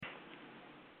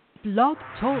Blog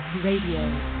Talk Radio.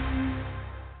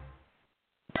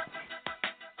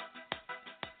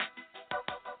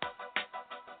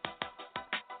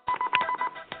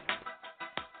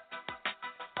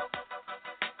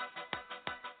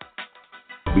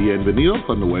 Bienvenidos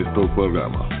a nuestro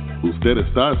programa. Usted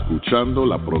está escuchando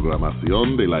la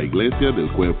programación de la Iglesia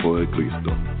del Cuerpo de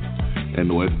Cristo. En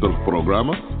nuestros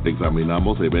programas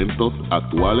examinamos eventos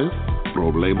actuales,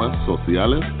 problemas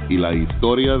sociales y la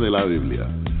historia de la Biblia,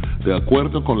 de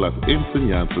acuerdo con las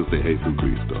enseñanzas de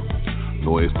Jesucristo.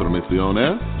 Nuestra misión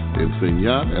es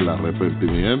enseñar el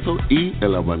arrepentimiento y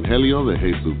el Evangelio de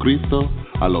Jesucristo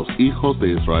a los hijos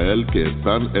de Israel que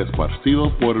están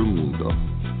esparcidos por el mundo.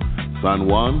 San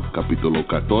Juan, capítulo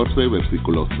 14,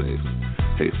 versículo 6.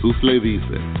 Jesús le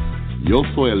dice: Yo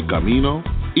soy el camino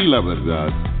y la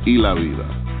verdad y la vida.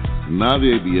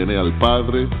 Nadie viene al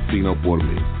Padre sino por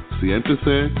mí.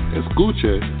 Siéntese,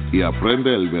 escuche y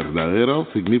aprende el verdadero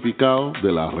significado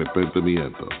del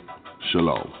arrepentimiento.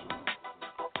 Shalom.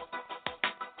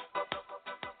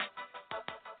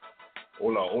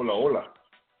 Hola.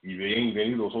 Y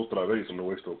bienvenidos otra vez a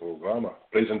nuestro programa,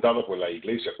 presentado por la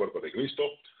Iglesia Cuerpo de Cristo.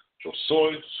 Yo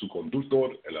soy su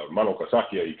conductor, el hermano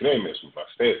Kazakia, y créeme, es un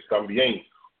placer, también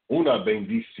una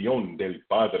bendición del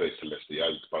Padre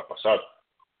Celestial para pasar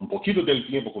un poquito del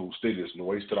tiempo con ustedes,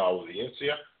 nuestra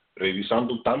audiencia,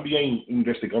 revisando también,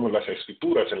 investigando las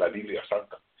escrituras en la Biblia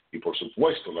Santa y por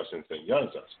supuesto las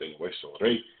enseñanzas de nuestro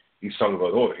Rey y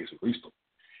Salvador Jesucristo.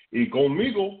 Y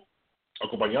conmigo,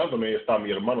 acompañándome, está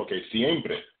mi hermano que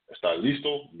siempre está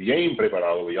listo, bien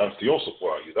preparado y ansioso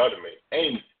por ayudarme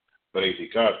en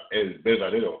predicar el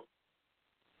verdadero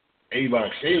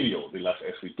evangelio de las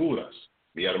escrituras.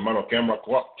 Mi hermano que anda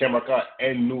acá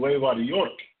en Nueva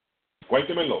York.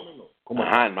 Cuéntemelo.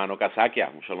 Hermano Kazakia,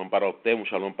 un shalom para usted, un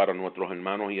shalom para nuestros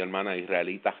hermanos y hermanas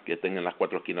israelitas que estén en las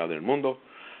cuatro esquinas del mundo.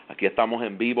 Aquí estamos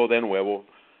en vivo de nuevo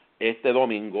este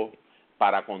domingo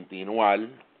para continuar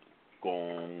con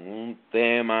un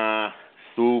tema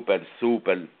súper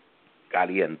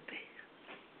caliente.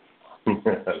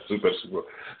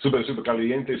 súper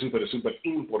caliente, súper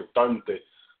importante,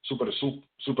 súper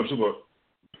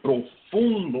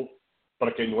profundo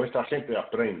para que nuestra gente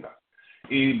aprenda.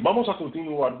 Y vamos a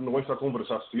continuar nuestra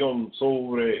conversación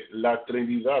sobre la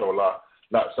Trinidad o la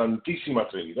Santísima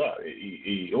Trinidad.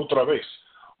 Y otra vez,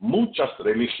 muchas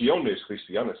religiones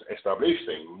cristianas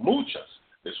establecen muchas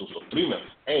de sus doctrinas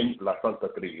en la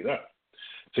Santa Trinidad.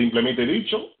 Simplemente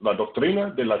dicho, la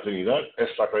doctrina de la Trinidad es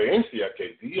la creencia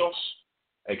que Dios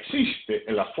existe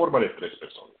en la forma de tres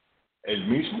personas: el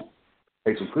mismo,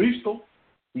 Jesucristo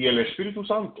y el Espíritu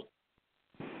Santo.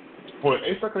 Por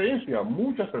esta creencia,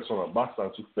 muchas personas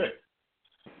basan su fe.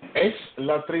 ¿Es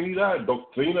la Trinidad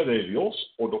doctrina de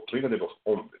Dios o doctrina de los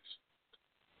hombres?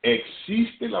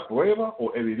 ¿Existe la prueba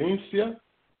o evidencia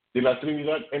de la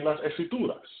Trinidad en las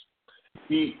escrituras?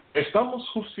 Y estamos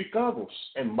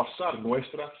justificados en basar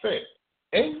nuestra fe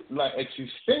en la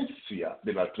existencia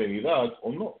de la Trinidad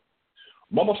o no.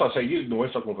 Vamos a seguir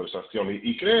nuestra conversación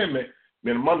y créeme,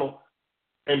 mi hermano,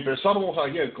 empezamos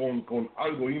ayer con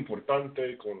algo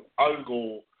importante, con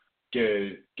algo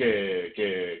que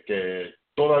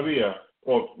todavía,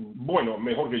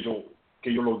 mejor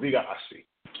que yo lo diga así,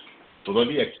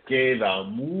 todavía queda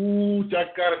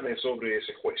mucha carne sobre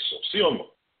ese hueso, ¿sí o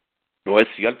no? No es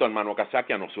cierto, hermano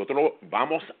Kazakia, nosotros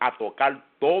vamos a tocar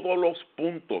todos los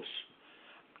puntos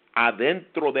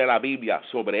adentro de la Biblia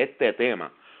sobre este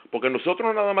tema, porque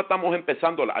nosotros nada más estamos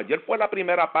empezando. Ayer fue la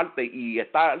primera parte y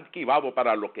está archivado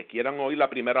para los que quieran oír la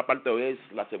primera parte. Hoy es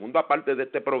la segunda parte de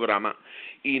este programa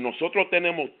y nosotros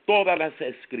tenemos todas las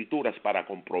escrituras para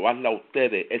comprobarle a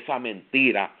ustedes esa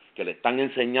mentira que le están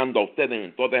enseñando a ustedes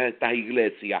en todas estas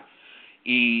iglesias.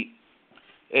 Y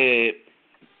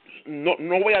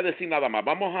no voy a decir nada más,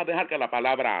 vamos a dejar que la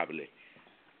palabra hable.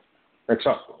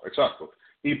 Exacto.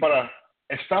 Y para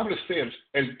establecer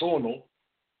el tono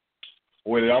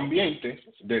o el ambiente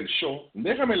del show,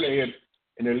 déjame leer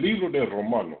en el libro de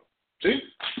Romanos, ¿sí?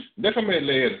 Déjame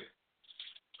leer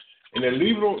en el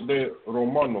libro de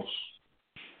Romanos,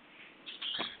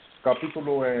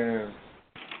 capítulo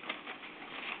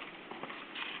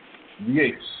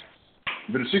 10,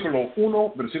 versículo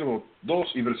 1, versículo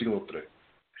 2 y versículo 3.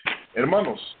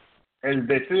 Hermanos, el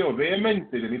deseo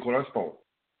vehemente de mi corazón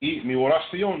y mi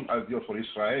oración al Dios por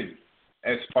Israel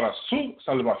es para su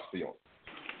salvación.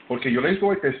 Porque yo les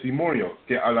doy testimonio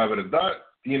que a la verdad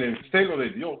tienen celo de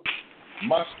Dios,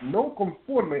 mas no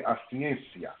conforme a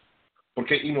ciencia,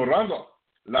 porque ignorando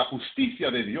la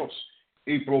justicia de Dios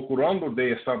y procurando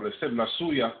de establecer la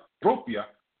suya propia,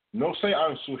 no se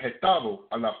han sujetado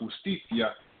a la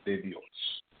justicia de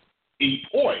Dios. Y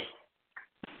hoy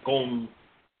con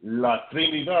la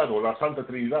Trinidad o la Santa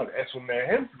Trinidad. Es un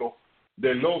ejemplo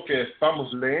de lo que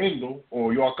estamos leyendo,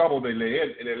 o yo acabo de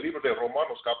leer en el libro de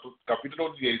Romanos,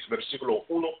 capítulo 10, versículo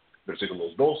 1,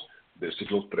 versículos 2,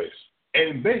 versículo 3.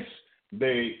 En vez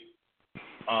de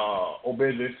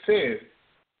obedecer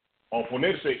o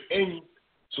ponerse en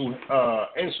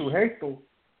sujeto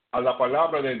a la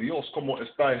palabra de Dios como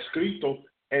está escrito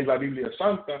en la Biblia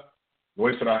Santa,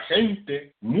 nuestra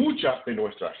gente, mucha de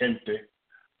nuestra gente,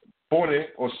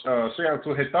 sean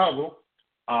sujetados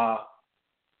a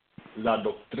la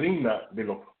doctrina de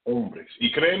los hombres.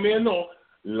 Y créeme o no,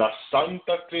 la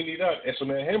Santa Trinidad es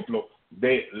un ejemplo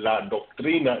de la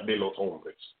doctrina de los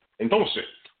hombres. Entonces,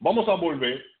 vamos a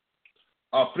volver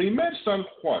a 1 San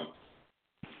Juan,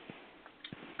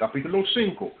 capítulo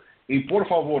 5, y por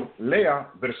favor lea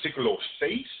versículo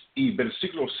 6 y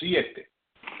versículo 7.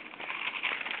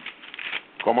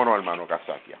 ¿Cómo no, hermano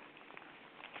Casaquia?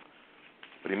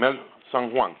 1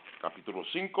 San Juan, capítulo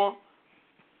 5,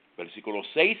 versículos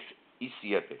 6 y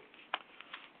 7.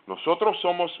 Nosotros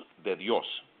somos de Dios.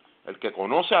 El que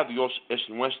conoce a Dios es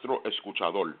nuestro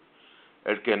escuchador.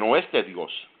 El que no es de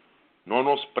Dios no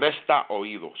nos presta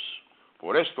oídos.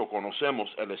 Por esto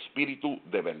conocemos el espíritu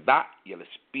de verdad y el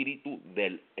espíritu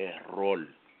del error.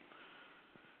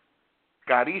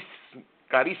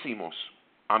 Carísimos,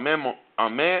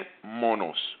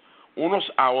 amémonos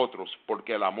unos a otros,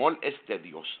 porque el amor es de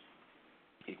Dios.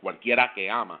 Y cualquiera que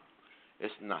ama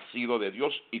es nacido de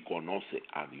Dios y conoce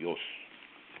a Dios.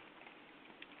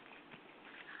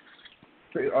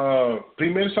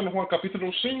 1 San Juan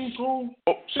capítulo 5.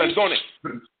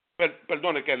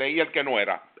 Perdone que leí el que no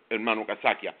era, hermano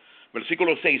Casaquia.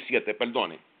 Versículo 6, 7,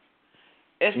 perdone.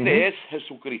 Este es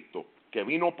Jesucristo, que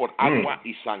vino por agua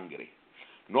y sangre.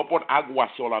 No por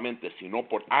agua solamente, sino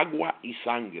por agua y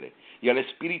sangre. Y el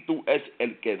Espíritu es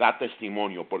el que da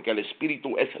testimonio, porque el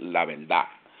Espíritu es la verdad.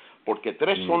 Porque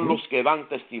tres son los que dan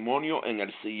testimonio en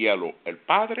el cielo: el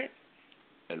Padre,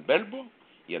 el Verbo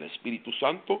y el Espíritu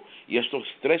Santo, y estos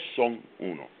tres son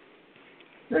uno.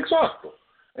 Exacto.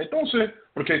 Entonces,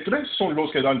 porque tres son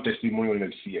los que dan testimonio en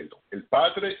el cielo: el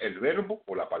Padre, el Verbo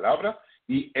o la palabra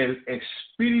y el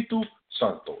Espíritu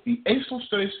Santo. Y esos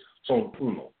tres son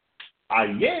uno.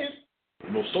 Ayer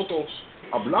nosotros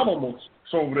hablábamos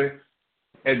sobre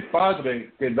el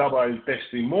Padre que daba el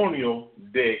testimonio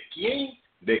de quién,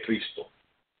 de Cristo.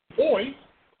 Hoy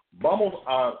vamos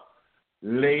a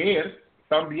leer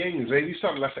también,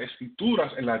 revisar las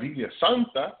escrituras en la Biblia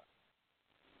Santa,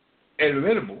 el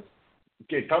Verbo,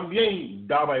 que también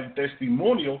daba el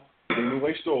testimonio de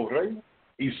nuestro Rey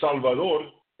y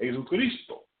Salvador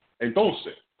Jesucristo.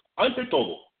 Entonces, ante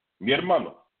todo, mi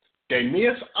hermano,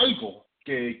 ¿tenías algo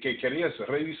que querías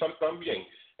revisar también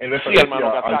en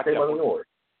referencia al tema de hoy?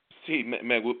 Sí,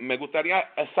 me gustaría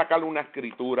sacar una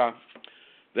escritura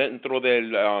dentro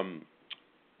del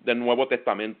Nuevo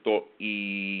Testamento,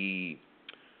 y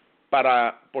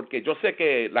porque yo sé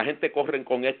que la gente corre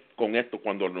con esto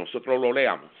cuando nosotros lo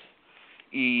leamos,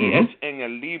 y es en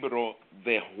el libro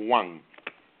de Juan,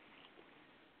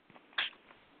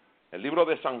 el libro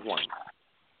de San Juan,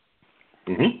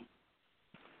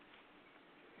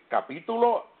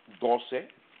 capítulo 12,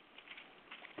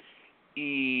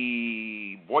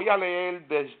 y voy a leer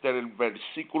desde el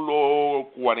versículo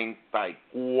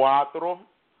 44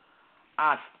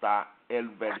 hasta el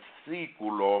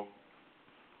versículo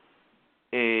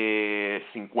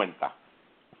 50.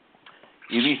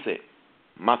 Y dice: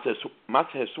 Mas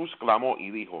Jesús clamó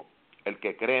y dijo: el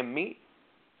que cree en mí,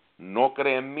 no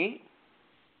cree en mí,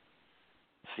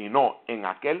 sino en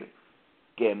aquel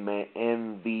que me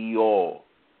envió.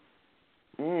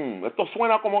 Esto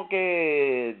suena como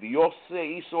que Dios se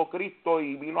hizo Cristo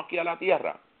y vino aquí a la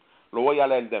tierra. Lo voy a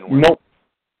leer de nuevo. No.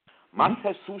 Mas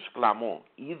Jesús clamó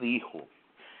y dijo: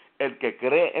 el que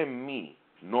cree en mí,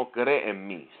 no cree en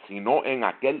mí, sino en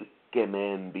aquel que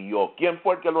me envió. ¿Quién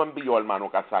fue el que lo envió, hermano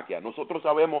Casaquia? Nosotros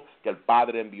sabemos que el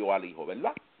Padre envió al Hijo,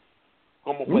 ¿verdad?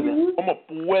 ¿Cómo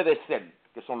puede ser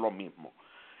que son los mismos?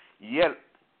 Y el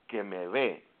que me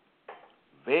ve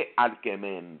al que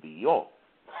me envió.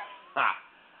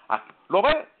 ¿Lo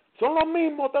ves? Son los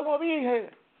mismos, te lo dije.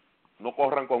 No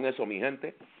corran con eso, mi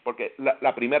gente, porque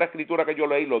la primera escritura que yo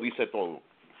leí lo dice todo.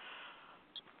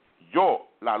 Yo,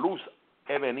 la luz,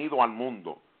 he venido al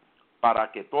mundo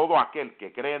para que todo aquel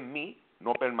que cree en mí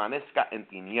no permanezca en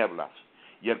tinieblas.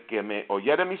 Y el que me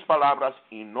oyere mis palabras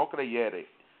y no creyere,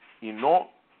 y no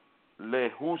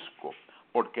le juzgo,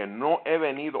 porque no he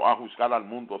venido a juzgar al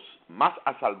mundo, más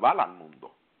a salvar al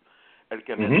mundo. El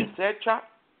que me desecha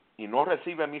y no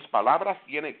recibe mis palabras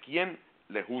tiene quien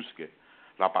le juzgue.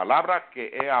 la palabra que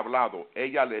he hablado,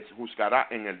 ella les juzgará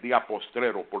en el día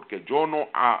postrero, porque yo no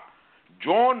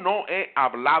he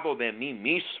hablado de mí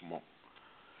mismo,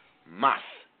 mas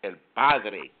el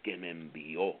Padre que me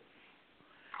envió.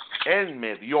 Él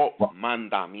me dio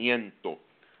mandamiento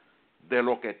de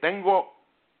lo que tengo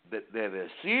de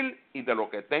decir y de lo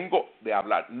que tengo de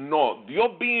hablar. No,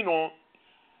 Dios vino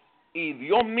y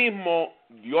Dios mismo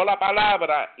dio la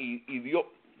palabra y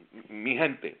dio, mi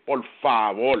gente, por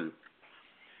favor.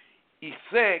 Y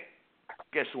sé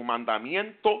que su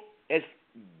mandamiento es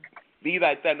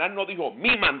vida eterna. Él no dijo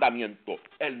mi mandamiento,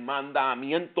 el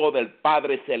mandamiento del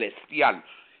Padre Celestial.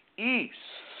 Y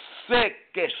sé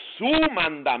que su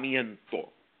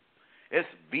mandamiento es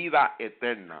vida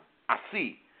eterna.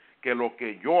 Así que lo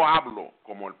que yo hablo,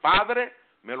 como el Padre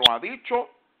me lo ha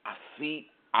dicho, así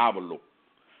hablo.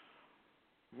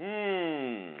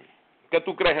 ¿Qué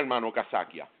tú crees, hermano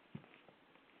Kazakia?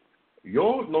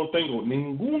 Yo no tengo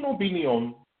ninguna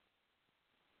opinión,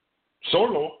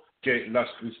 solo que las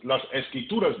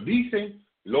escrituras dicen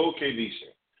lo que dicen.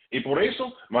 Y por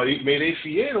eso me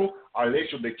refiero al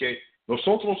hecho de que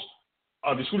nosotros,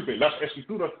 las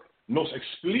escrituras nos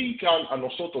explican a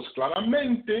nosotros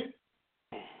claramente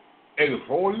el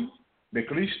rol de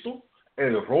Cristo,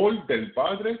 el rol del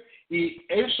Padre, y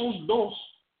esos dos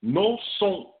no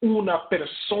son una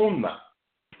persona,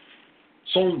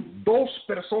 son dos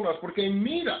personas, porque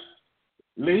mira,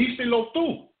 leístelo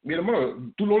tú, mi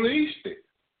hermano, tú lo leíste.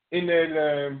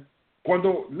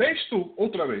 Cuando lees tú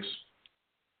otra vez,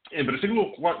 en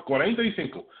versículo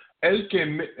 45, el que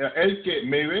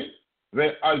me ve,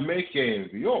 ve al que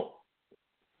envió.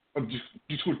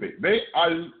 Disculpe, ve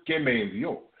al que me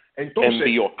envió. Entonces,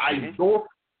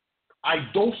 hay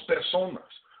dos personas.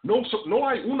 No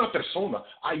hay una persona,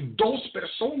 hay dos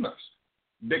personas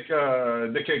de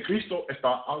que Cristo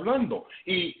está hablando.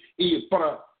 Y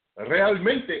para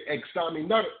realmente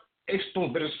examinar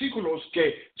estos versículos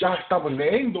que ya estamos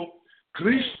leyendo,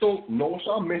 Cristo no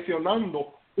está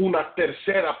mencionando una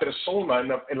tercera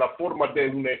persona en la forma de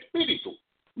un espíritu.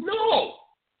 No.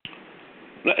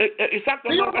 Exacto,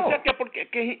 no.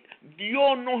 Porque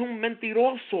Dios no es un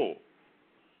mentiroso.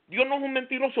 Dios no es un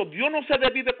mentiroso. Dios no se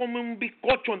divide como un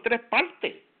bizcocho en tres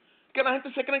partes. Que la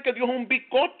gente se cree que Dios es un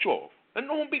bizcocho. Él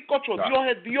no es un bizcocho. No. Dios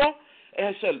es Dios,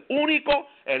 es el único.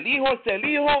 El Hijo es el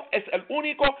Hijo, es el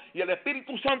único. Y el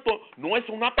Espíritu Santo no es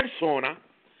una persona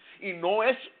y no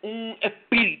es un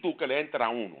espíritu que le entra a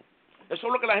uno. Eso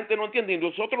es lo que la gente no entiende. Y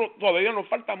nosotros todavía nos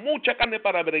falta mucha carne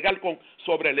para bregar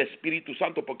sobre el Espíritu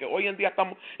Santo, porque hoy en día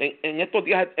estamos, en estos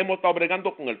días hemos estado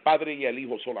bregando con el Padre y el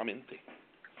Hijo solamente.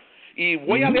 Y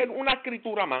voy a leer una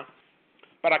escritura más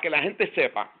para que la gente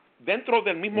sepa, dentro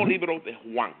del mismo libro de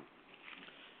Juan.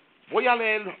 Voy a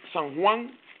leer San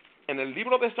Juan, en el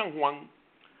libro de San Juan,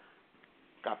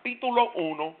 capítulo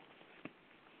 1,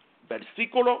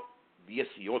 versículo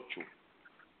 18.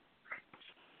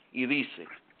 Y dice: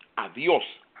 a Dios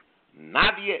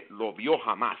nadie lo vio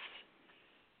jamás.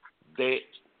 De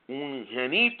un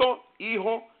unigénito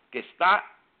Hijo que está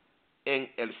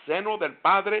en el seno del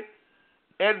Padre,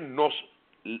 Él nos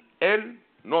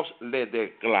le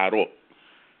declaró.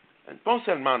 Entonces,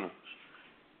 hermano,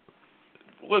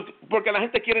 porque la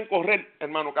gente quiere correr,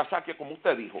 hermano Kazakia, como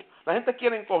usted dijo, la gente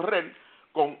quiere correr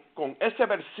con ese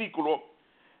versículo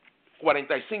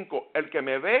 45, el que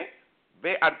me ve,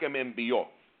 ve al que me envió.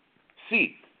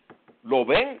 Sí, lo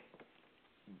ven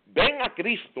a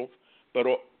Cristo,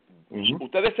 pero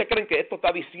ustedes se creen que esto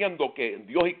está diciendo que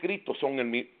Dios y Cristo son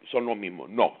lo mismo.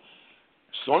 No,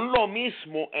 son lo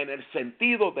mismo en el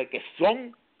sentido de que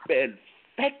son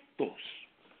perfectos.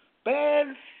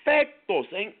 En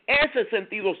ese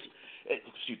sentido,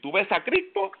 si tú ves a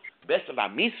Cristo, ves la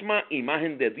misma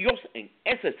imagen de Dios en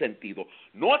ese sentido.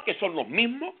 No es que son los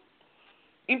mismos,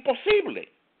 imposible.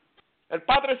 El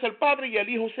Padre es el Padre y el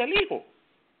Hijo es el Hijo.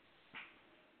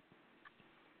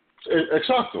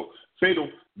 Exacto, pero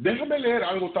déjame leer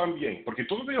algo también, porque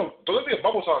todavía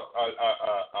vamos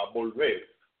a volver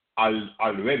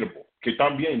al verbo, que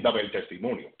también daba el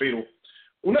testimonio, pero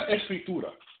una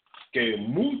escritura que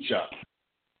mucha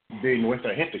de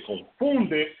nuestra gente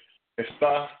confunde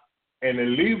está en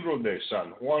el libro de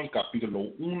San Juan, capítulo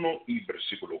 1 y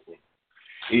versículo 1.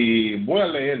 Y voy a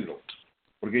leerlo,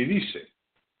 porque dice: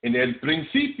 en el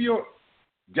principio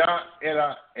ya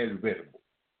era el verbo,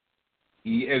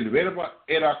 y el verbo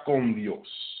era con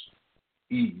Dios,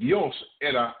 y Dios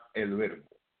era el verbo.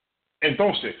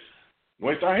 Entonces,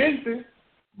 nuestra gente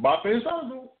va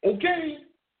pensando, ok,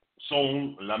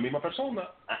 son la misma persona.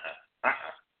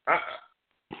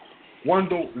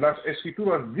 Cuando las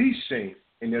escrituras dicen,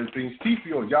 en el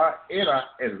principio ya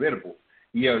era el verbo,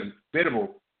 y el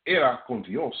verbo era con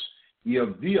Dios y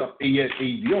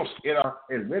Dios era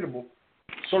el verbo,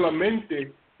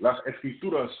 solamente las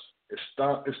escrituras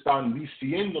están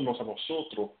diciéndonos a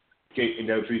nosotros que en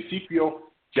el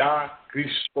principio ya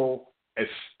Cristo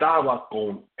estaba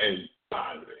con el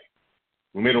Padre.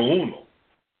 Número 1.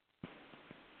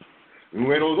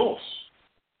 Número 2.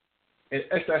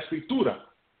 Esta escritura,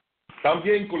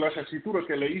 también con las escrituras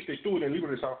que leíste tú en el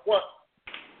libro de San Juan,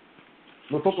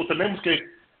 nosotros tenemos que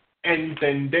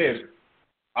entender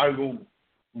algo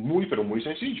muy, pero muy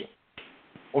sencillo.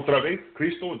 Otra vez,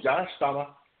 Cristo ya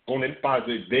estaba con el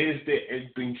Padre desde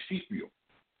el principio.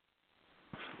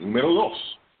 Número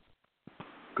 2.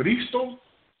 Cristo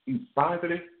y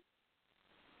Padre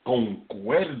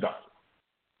concuerdan.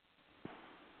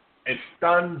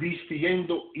 Están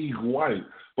diciendo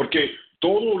igual, porque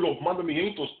todos los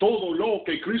mandamientos, todo lo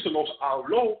que Cristo nos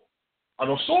habló a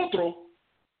nosotros,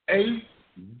 Él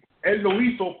lo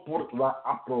hizo por la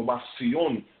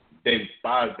aprobación del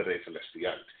Padre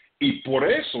Celestial. Y por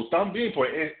eso también, por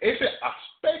ese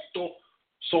aspecto,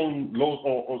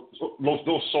 los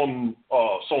dos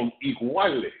son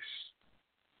iguales.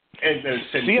 En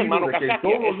el sentido sí, hermano de que Casaquia,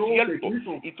 todo es lo cierto. que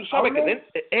Cristo Y tú sabes habló,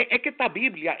 que esta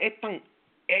Biblia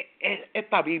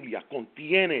esta Biblia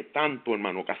contiene tanto,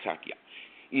 hermano Casaquia.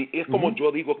 Y es como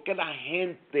yo digo, que la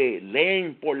gente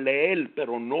leen por leer,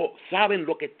 pero no saben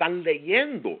lo que están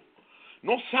leyendo.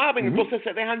 No saben, entonces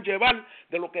se dejan llevar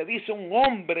de lo que dice un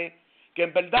hombre que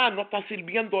en verdad no está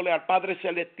sirviéndole al Padre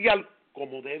Celestial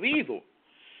como debido.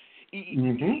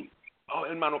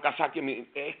 Hermano Casaquia,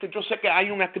 es que yo sé que hay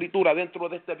una escritura dentro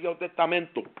de este Viejo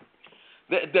Testamento,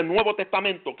 del Nuevo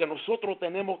Testamento, que nosotros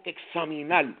tenemos que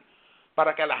examinar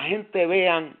para que la gente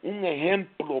vean un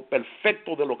ejemplo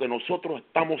perfecto de lo que nosotros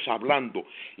estamos hablando.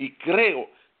 Y creo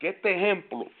que este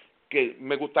ejemplo, que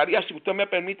me gustaría, si usted me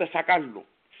permite sacarlo,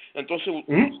 entonces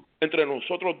entre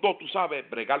nosotros dos, tú sabes,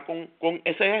 bregar con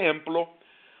ese ejemplo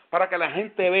para que la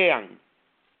gente vean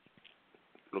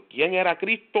quién era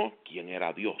Cristo, quién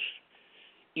era Dios.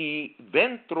 Y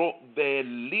dentro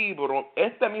del libro,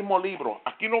 este mismo libro,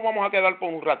 aquí nos vamos a quedar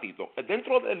por un ratito,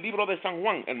 dentro del libro de San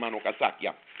Juan, hermano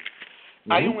Casaquia,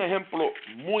 hay un ejemplo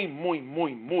muy, muy,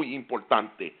 muy, muy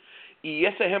importante. Y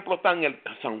ese ejemplo está en el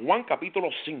San Juan capítulo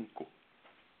 5.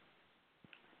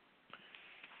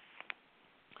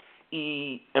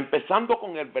 Y empezando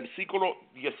con el versículo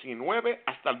 19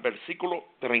 hasta el versículo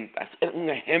 30. Es un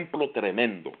ejemplo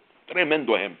tremendo,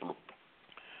 tremendo ejemplo.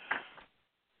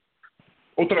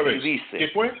 Otra vez, y dice, ¿qué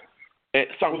fue?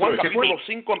 San Juan capítulo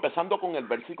 5, empezando con el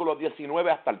versículo 19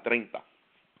 hasta el 30.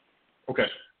 Ok.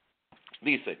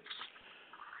 Dice,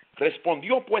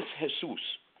 respondió pues Jesús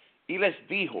y les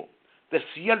dijo, de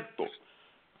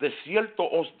cierto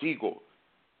os digo,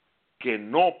 que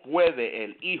no puede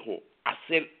el Hijo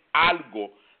hacer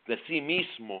algo de sí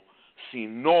mismo,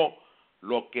 sino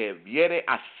lo que viere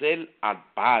hacer al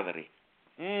Padre.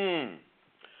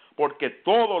 Porque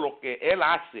todo lo que Él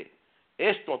hace,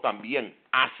 esto también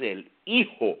hace el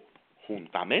Hijo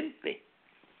juntamente.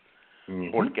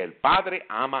 Porque el Padre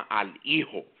ama al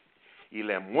Hijo y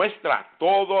le muestra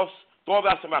todas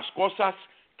las cosas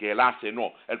que Él hace.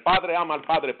 No, el Padre ama al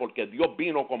Padre porque Dios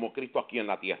vino como Cristo aquí en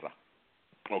la tierra.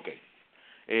 Ok.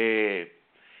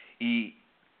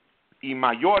 Y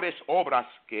mayores obras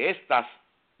que estas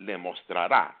le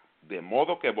mostrará, de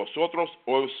modo que vosotros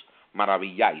os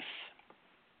maravilláis.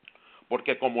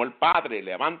 Porque como el Padre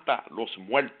levanta los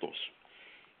muertos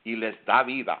y les da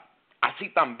vida, así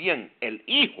también el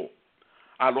Hijo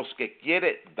a los que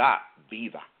quiere da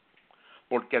vida.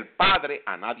 Porque el Padre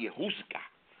a nadie juzga,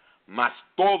 mas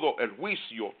todo el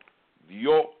juicio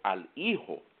dio al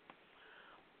Hijo,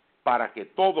 para que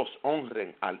todos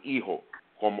honren al Hijo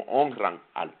como honran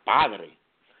al Padre.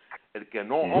 El que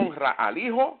no honra al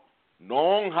Hijo,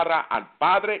 no honrará al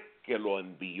Padre que lo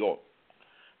envió.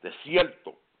 De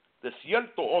cierto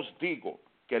os digo,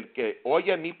 que el que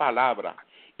oye mi palabra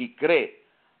y cree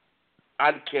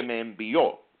al que me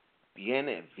envió,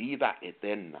 tiene vida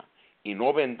eterna, y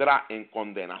no vendrá en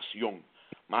condenación,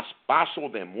 mas paso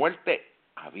de muerte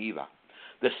a vida.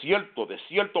 De cierto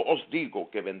os digo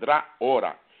que vendrá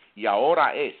hora, y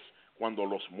ahora es, cuando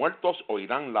los muertos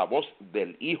oirán la voz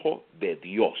del Hijo de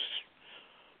Dios.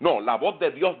 No, la voz de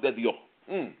Dios.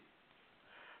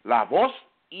 La voz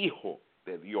Hijo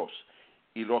de Dios.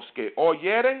 Y los que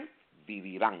oyeren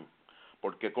vivirán.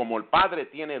 Porque como el Padre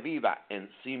tiene vida en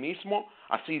sí mismo,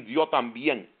 así dio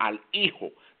también al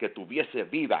Hijo que tuviese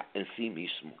vida en sí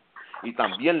mismo. Y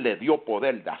también le dio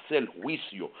poder de hacer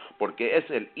juicio, porque es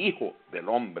el Hijo del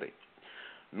hombre.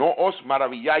 No os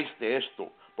maravilláis de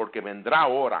esto, porque vendrá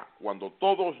hora cuando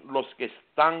todos los que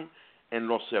están en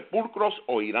los sepulcros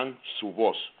oirán su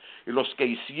voz, y los que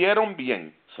hicieron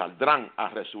bien saldrán a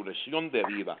resurrección de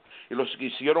vida, y los que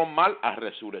hicieron mal a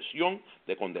resurrección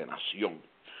de condenación.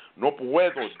 No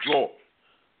puedo yo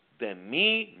de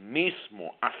mí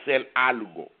mismo hacer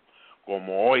algo,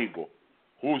 como oigo,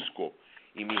 juzgo,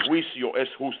 y mi juicio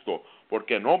es justo,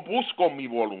 porque no busco mi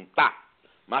voluntad,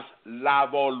 mas la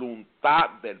voluntad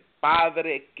del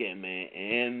Padre que me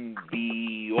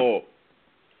envió.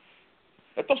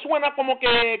 Esto suena como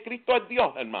que Cristo es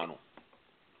Dios, hermano.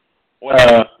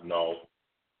 No.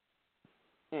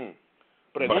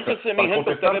 Pregúntense, mi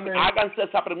gente, ustedes háganse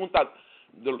esa pregunta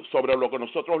sobre lo que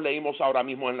nosotros leímos ahora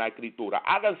mismo en la Escritura.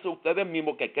 Háganse ustedes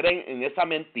mismos que creen en esa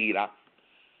mentira,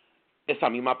 esa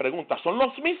misma pregunta. ¿Son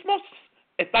los mismos?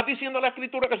 ¿Estás diciendo la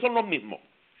Escritura que son los mismos?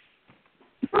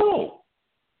 No.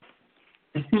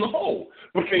 No.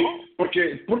 ¿Por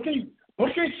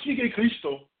qué sigue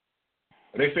Cristo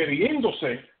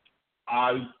refiriéndose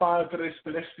al Padre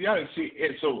Celestial si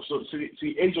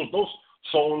ellos dos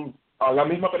son a la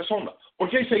misma persona? ¿Por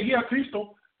qué seguía a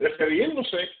Cristo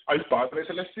refiriéndose al Padre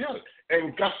Celestial?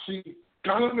 En casi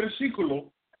cada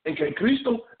versículo en que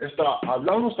Cristo está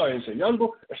hablando, está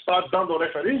enseñando, está dando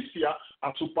referencia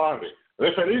a su Padre.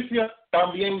 Referencia,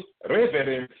 también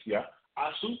reverencia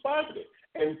a su Padre.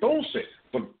 Entonces,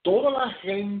 toda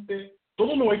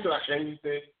nuestra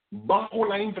gente, bajo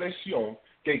la impresión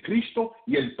que Cristo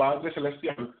y el Padre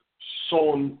Celestial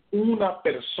son una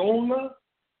persona,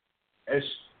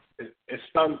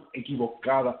 están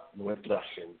equivocada nuestra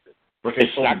gente. Porque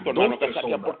exacto, hermano,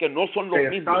 porque no son los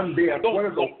mismos. Están de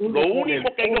acuerdo lo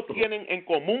único que ellos tienen en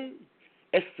común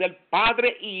es ser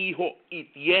padre y hijo y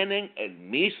tienen el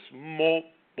mismo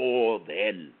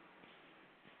poder.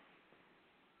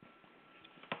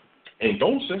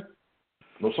 Entonces,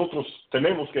 nosotros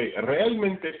tenemos que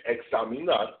realmente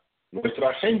examinar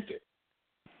nuestra gente.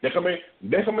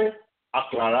 Déjame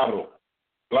aclararlo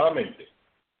claramente.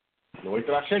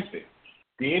 Nuestra gente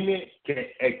tiene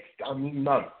que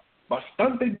examinar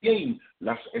bastante bien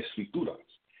las escrituras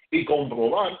y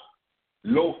comprobar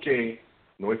lo que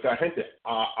nuestra gente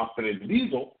ha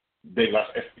aprendido de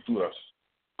las escrituras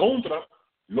contra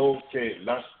lo que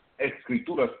las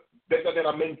escrituras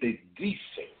verdaderamente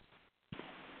dicen,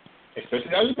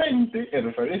 especialmente en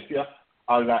referencia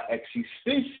a la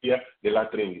existencia de la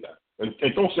Trinidad.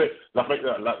 Entonces, la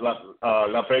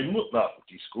pregunta,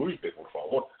 disculpe, por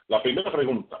favor, la primera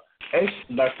pregunta, ¿es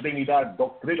la Trinidad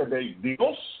doctrina de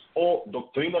Dios o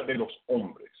doctrina de los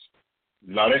hombres?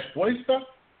 La respuesta,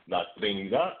 la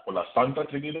Trinidad o la Santa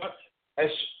Trinidad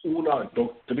es una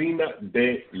doctrina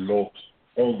de los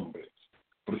hombres,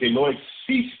 porque no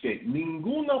existe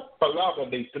ninguna palabra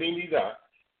de Trinidad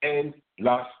en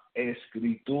las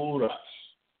Escrituras.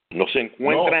 No se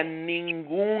encuentra en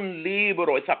ningún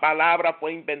libro. Esa palabra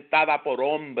fue inventada por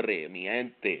hombre, mi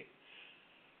gente.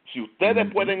 Si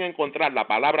ustedes pueden encontrar la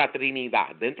palabra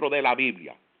Trinidad dentro de la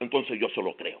Biblia, entonces yo se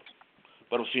lo creo.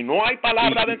 Pero si no hay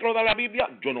palabra dentro de la Biblia,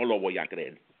 yo no lo voy a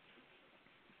creer.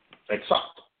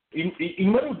 Exacto. Y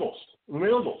número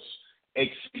dos,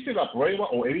 ¿existe la prueba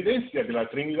o evidencia de la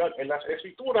Trinidad en las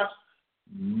Escrituras?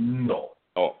 No.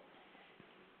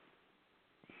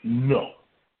 No.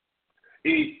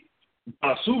 Y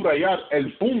para subrayar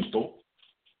el punto,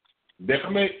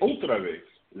 déjame otra vez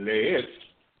leer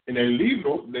en el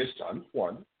libro de San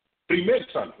Juan, primer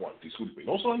San Juan, disculpe,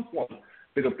 no San Juan,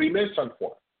 pero primer San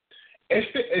Juan.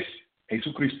 Este es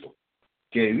Jesucristo,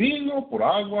 que vino por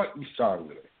agua y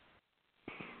sangre.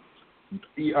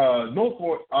 Y no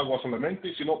por agua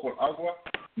solamente, sino por agua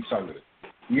y sangre.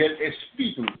 Y el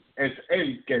Espíritu es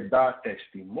el que da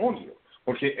testimonio,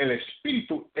 porque el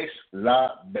Espíritu es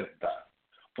la verdad.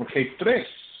 Porque tres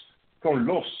son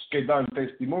los que dan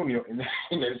testimonio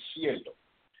en el cielo: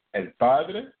 el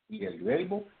Padre, y el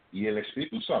Verbo, y el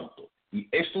Espíritu Santo. Y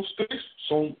estos tres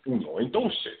son uno.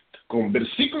 Entonces, con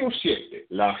versículo 7,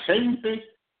 la gente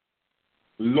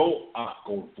lo ha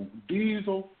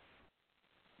confundido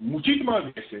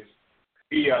muchísimas veces,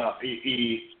 y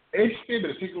este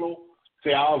versículo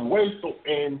se ha vuelto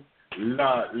en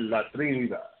la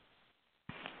Trinidad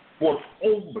por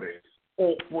hombres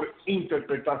o por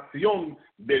interpretación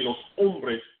de los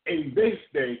hombres, en vez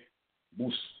de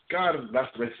buscar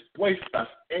las respuestas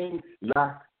en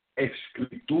las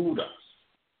Escrituras.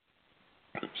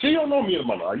 ¿Sí o no, mi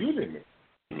hermano? Ayúdeme.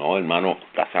 No, hermano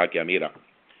Casaquia, mira,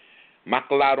 más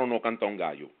claro no canta un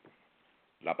gallo.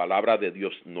 La palabra de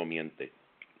Dios no miente.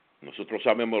 Nosotros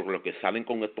sabemos lo que salen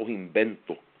con estos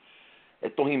inventos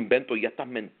y estas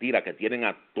mentiras que tienen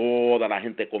a toda la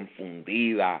gente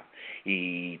confundida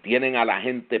y tienen a la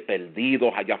gente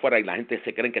perdidos allá afuera y la gente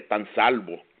se creen que están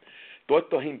salvos. Todo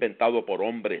esto es inventado por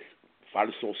hombres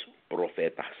falsos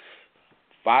profetas.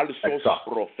 Falsos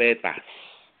profetas.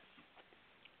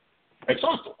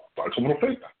 Exacto, falso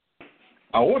profeta.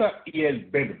 Ahora, y el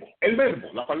verbo,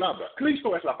 la palabra,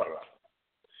 Cristo es la palabra.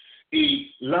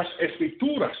 Y las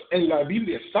escrituras en la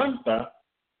Biblia Santa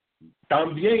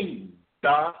también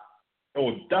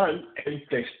dan el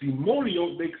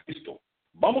testimonio de Cristo.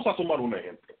 Vamos a tomar un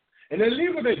ejemplo. En el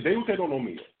libro de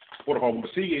Deuteronomio, por favor,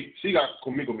 siga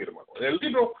conmigo, mi hermano. En el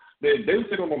libro de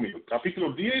Deuteronomio,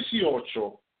 capítulo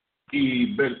 18,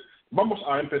 vamos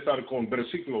a empezar con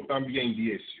versículo también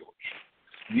 18.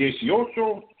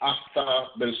 18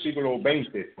 hasta versículo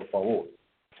 20, por favor.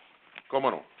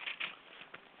 ¿Cómo no?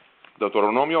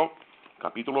 Deuteronomio,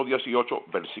 capítulo 18,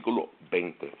 versículo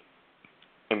 20.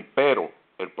 Empero,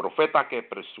 el profeta que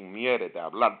presumiere de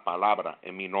hablar palabra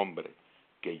en mi nombre,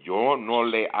 que yo no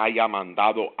le haya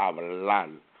mandado hablar,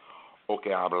 o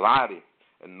que hablare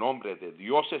en nombre de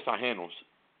dioses ajenos,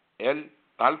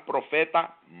 tal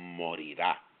profeta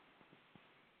morirá.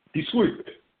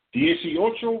 Disculpe,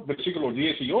 18, versículo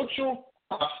 18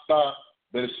 hasta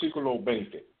versículo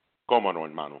 20. ¿Cómo no,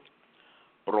 hermano?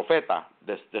 Profeta,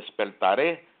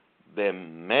 despertaré de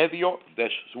medio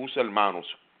de sus hermanos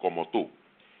como tú,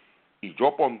 y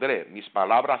yo pondré mis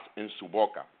palabras en su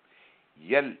boca,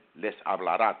 y él les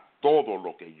hablará todo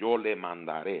lo que yo le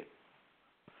mandaré.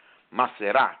 Mas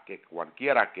será que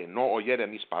cualquiera que no oyere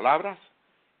mis palabras,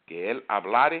 que él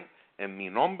hablare en mi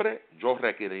nombre, yo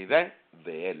requeriré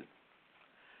de él.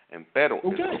 Empero,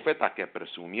 el profeta que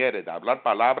presumiere de hablar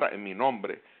palabra en mi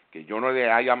nombre, que yo no le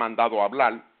haya mandado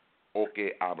hablar, o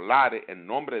que hablare en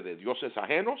nombre de dioses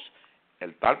ajenos,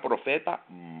 el tal profeta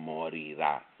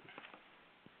morirá.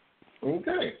 Ok.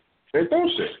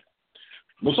 Entonces,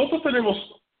 nosotros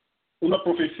tenemos una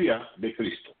profecía de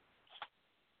Cristo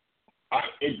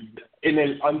en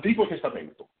el Antiguo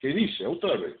Testamento, que dice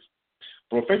otra vez,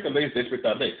 profeta les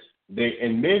despertaré de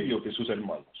en medio de sus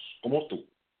hermanos, como tú,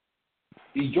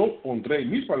 y yo pondré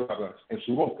mis palabras en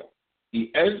su boca, y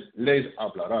él les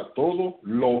hablará todo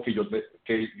lo que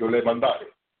yo le mandare.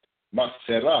 Mas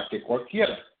será que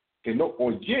cualquiera que no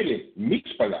oyere mis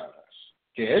palabras,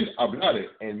 que él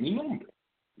hablare en mi nombre,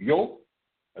 yo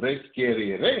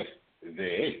requeriré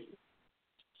de él.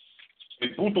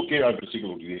 El punto queda al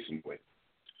versículo 19.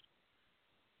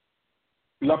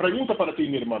 La pregunta para ti,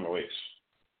 mi hermano, es,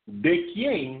 ¿de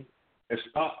quién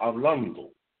está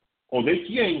hablando? ¿O de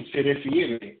quién se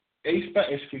refiere esta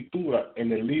escritura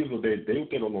en el libro de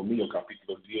Deuteronomio,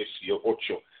 capítulo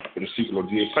 18, versículo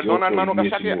 18? Perdona, hermano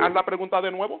Casaki, haz la pregunta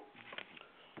de nuevo.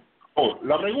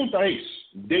 La pregunta es,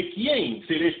 ¿de quién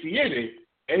se refiere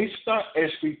esta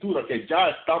escritura que ya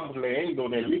estamos leyendo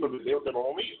en el libro de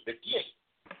Deuteronomio? ¿De quién?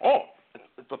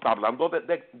 Esto está hablando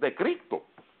de Cristo,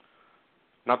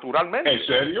 naturalmente. ¿En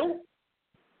serio?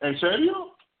 ¿En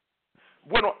serio?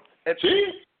 Bueno,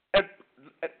 sí.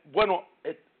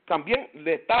 También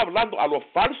le está hablando a los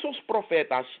falsos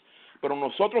profetas, pero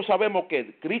nosotros sabemos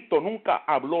que Cristo nunca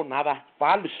habló nada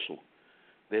falso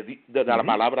de la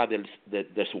palabra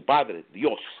de su Padre,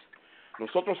 Dios.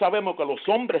 Nosotros sabemos que los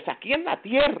hombres aquí en la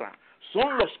tierra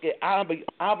son los que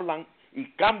hablan y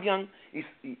cambian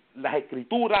y las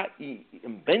escrituras y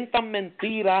inventan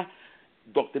mentiras,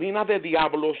 doctrinas de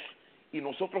diablos, y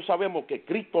nosotros sabemos que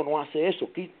Cristo no hace eso.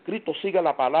 Cristo sigue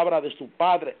la palabra de su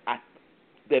Padre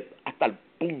hasta el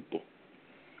punto.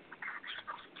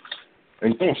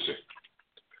 Entonces,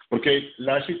 porque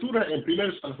la escritura en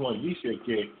 1 San Juan dice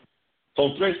que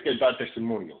son tres que dan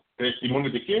testimonio.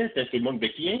 ¿Testimonio de quién? ¿Testimonio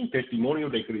de quién? Testimonio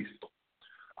de Cristo.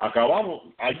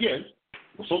 Ayer,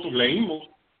 nosotros leímos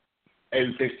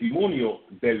el testimonio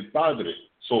del Padre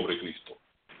sobre Cristo.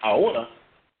 Ahora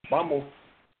vamos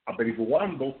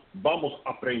averiguando, vamos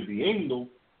aprendiendo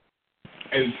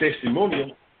el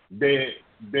testimonio del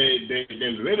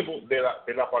verbo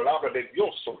de la palabra de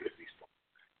Dios sobre Cristo.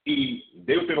 Y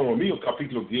Deuteronomio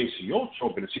capítulo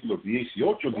 18, versículos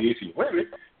 18, 19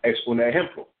 es un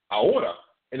ejemplo. Ahora,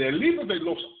 en el libro de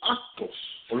los actos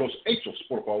o los hechos,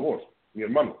 por favor, mi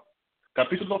hermano,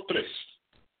 capítulo 3.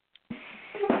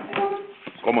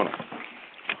 ¿Cómo no?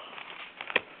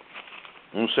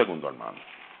 Un segundo, hermano.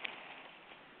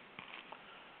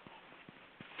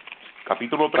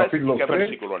 Capítulo 3, ¿qué 3,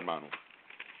 versículo, hermano?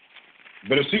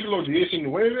 Versículo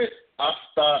 19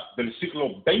 hasta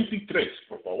versículo 23,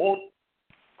 por favor.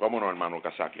 ¿Cómo no, hermano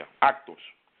Casaquia? Actos,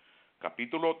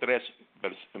 capítulo 3,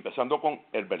 empezando con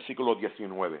el versículo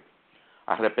 19.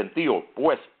 Arrepentíos,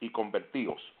 pues, y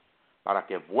convertíos, para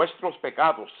que vuestros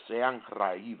pecados sean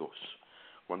raídos,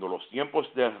 cuando los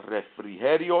tiempos de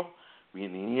refrigerio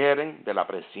vinieren de la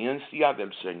presencia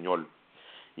del Señor,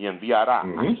 y enviará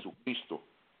a Jesucristo,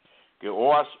 que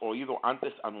os has oído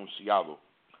antes anunciado,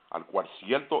 al cual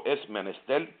cierto es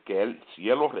menester que el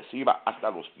cielo reciba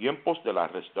hasta los tiempos de la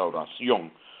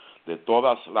restauración de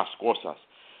todas las cosas,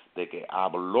 de que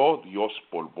habló Dios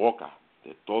por boca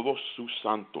de todos sus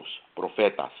santos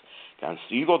profetas, que han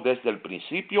sido desde el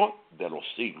principio de los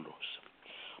siglos.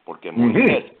 Porque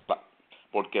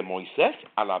Moisés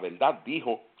a la verdad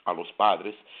dijo a los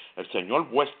padres, el Señor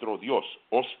vuestro Dios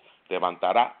os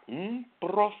levantará un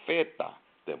profeta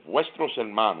de vuestros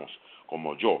hermanos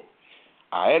como yo.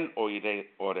 A él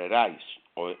oiráis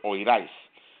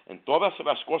en todas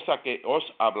las cosas que os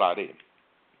hablaré.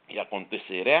 Y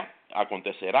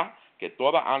acontecerá que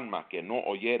toda alma que no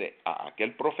oyere a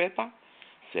aquel profeta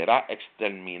será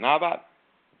exterminada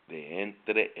de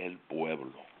entre el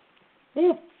pueblo.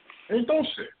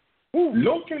 Entonces,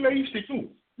 lo que leíste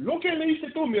tú,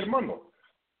 mi hermano,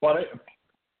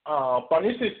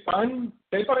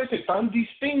 ¿te parece tan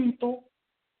distinto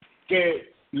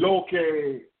que lo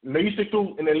que leíste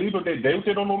tú en el libro de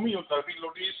Deuteronomio,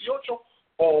 capítulo 18,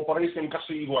 o parecen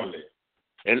casi iguales?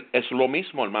 Es lo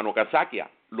mismo, hermano Casaquia,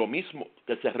 lo mismo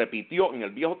que se repitió en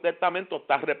el Viejo Testamento,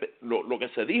 lo que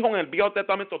se dijo en el Viejo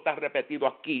Testamento está repetido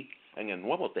aquí en el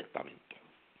Nuevo Testamento.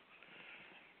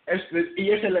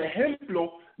 Y es el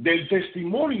ejemplo del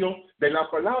testimonio de la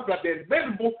palabra del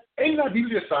verbo en la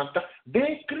Biblia Santa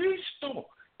de Cristo.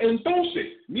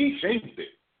 Entonces, mi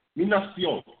gente, mi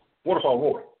nación, por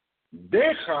favor,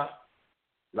 deja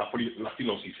la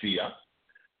filosofía,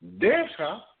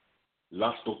 deja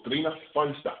las doctrinas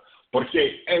falsas,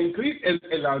 porque en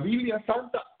la Biblia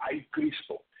Santa hay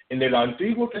Cristo, en el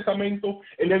Antiguo Testamento,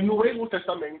 en el Nuevo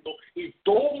Testamento y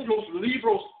todos los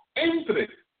libros entre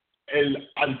el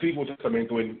Antiguo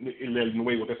Testamento y el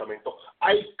Nuevo Testamento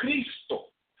hay Cristo.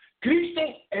 Cristo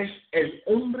es el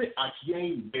hombre a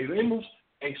quien debemos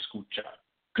escuchar.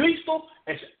 Cristo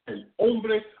es el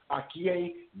hombre a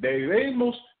quien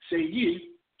debemos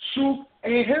seguir su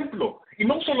ejemplo. Y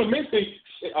no solamente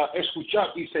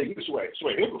escuchar y seguir su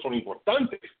ejemplo, son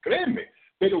importantes, créeme,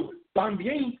 pero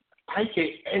también hay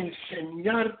que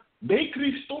enseñar de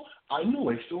Cristo a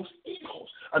nuestros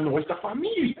hijos, a nuestra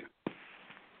familia.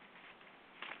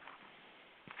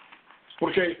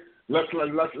 Porque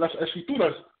las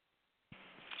escrituras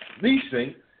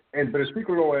dicen en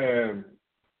versículo,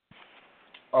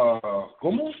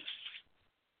 ¿cómo?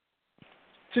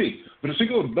 Sí,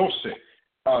 versículo 12,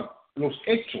 los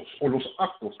hechos o los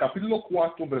actos, capítulo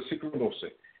 4, versículo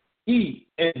 12. Y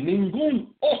en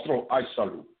ningún otro hay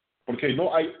salud, porque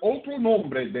no hay otro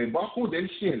nombre debajo del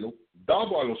cielo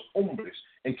dado a los hombres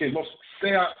en que nos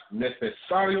sea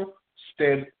necesario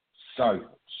ser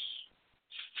salvos.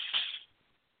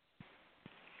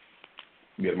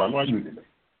 Mi hermano, ayúdeme.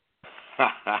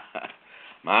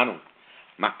 Mano,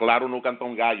 más claro no canta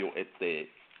un gallo.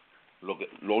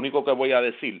 Lo único que voy a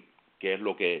decir, que es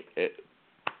lo que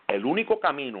el único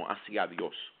camino hacia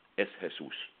Dios es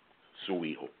Jesús, su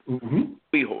Hijo. Uh-huh.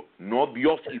 Su Hijo, no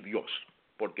Dios y Dios,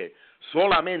 porque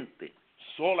solamente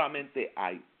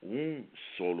hay un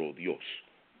solo Dios,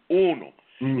 uno.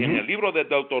 Uh-huh. Y en el libro de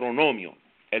Deuteronomio,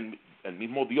 el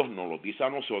mismo Dios nos lo dice a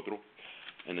nosotros,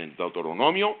 en el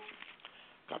Deuteronomio,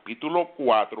 capítulo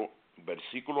 4,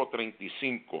 versículo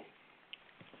 35,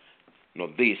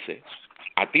 nos dice,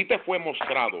 a ti te fue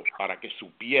mostrado para que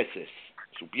supieses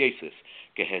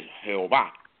que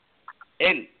Jehová,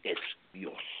 Él es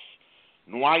Dios.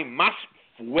 No hay más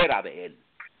fuera de Él.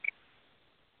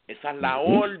 Esa es la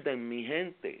orden, mi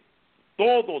gente.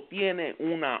 Todo tiene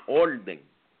una orden.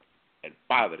 El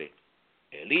Padre,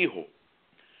 el Hijo,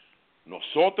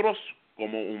 nosotros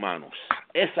como humanos.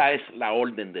 Esa es la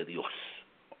orden de Dios.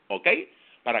 ¿Ok?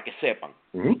 Para que sepan.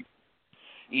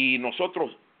 Y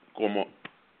nosotros, como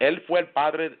Él fue el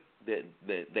Padre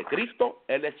de Cristo,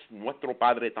 Él es nuestro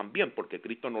Padre también, porque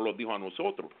Cristo nos lo dijo a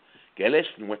nosotros, que Él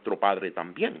es nuestro Padre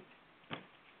también.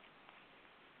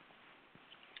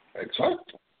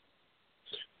 Exacto.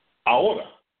 Ahora,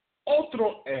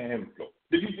 otro ejemplo.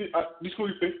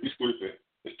 Disculpe,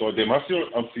 estoy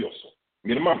demasiado ansioso.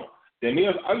 Mi hermano,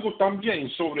 ¿tenías algo también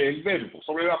sobre el verbo,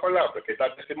 sobre la palabra que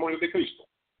da testimonio de Cristo?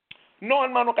 No,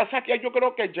 hermano Casaquia, yo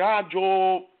creo que ya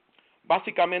yo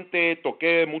básicamente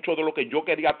toqué mucho de lo que yo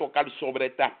quería tocar sobre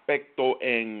este aspecto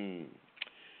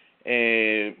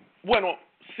bueno,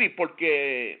 sí,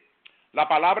 porque la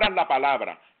palabra es la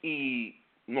palabra y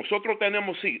nosotros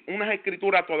tenemos, sí, unas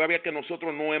escrituras todavía que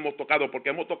nosotros no hemos tocado porque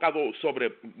hemos tocado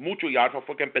sobre mucho y ahora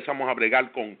fue que empezamos a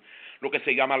bregar con lo que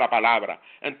se llama la palabra.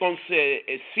 Entonces,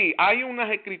 sí, hay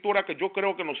unas escrituras que yo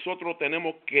creo que nosotros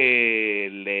tenemos que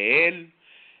leer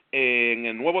en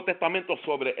el Nuevo Testamento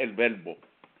sobre el verbo.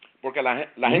 Porque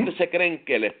la gente se cree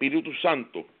que el Espíritu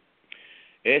Santo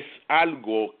es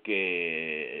algo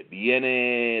que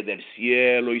viene del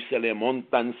cielo y se le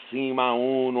monta encima a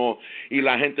uno y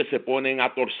la gente se ponen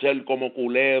a torcer como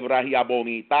culebras y a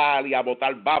vomitar y a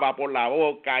botar baba por la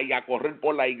boca y a correr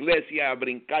por la iglesia, a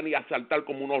brincar y a saltar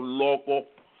como unos locos,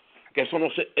 que eso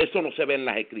no se ve en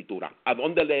las escrituras. ¿A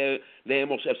dónde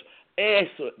leemos eso?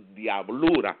 Eso es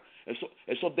diablura,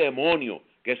 esos demonios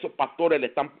que esos pastores le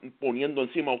están poniendo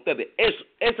encima a ustedes. Ese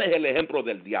es el ejemplo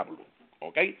del diablo,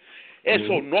 ¿ok?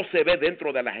 Eso no se ve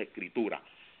dentro de las escrituras.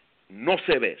 No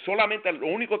se ve. Solamente lo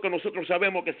único que nosotros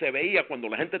sabemos que se veía cuando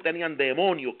la gente tenía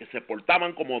demonios, que se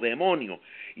portaban como demonios,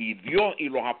 y Dios y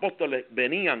los apóstoles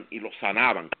venían y los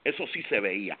sanaban. Eso sí se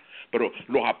veía. Pero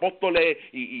los apóstoles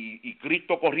y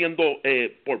Cristo corriendo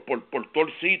por todo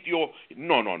el sitio,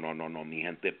 no, mi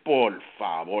gente, por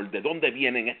favor, ¿de dónde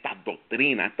vienen estas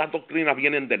doctrinas? Estas doctrinas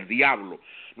vienen del diablo.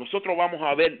 Nosotros vamos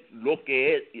a ver lo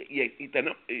que es, y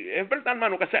es verdad,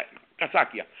 hermano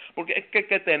Casaquia, porque es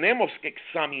que tenemos que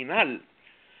examinar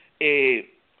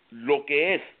lo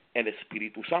que es el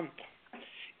Espíritu Santo.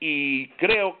 Y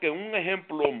creo que un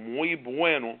ejemplo muy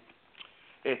bueno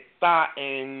está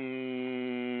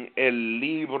en el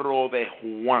libro de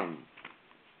Juan.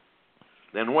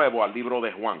 De nuevo, al libro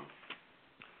de Juan.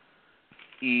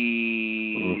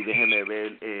 Y déjenme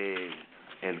ver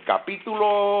el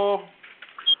capítulo,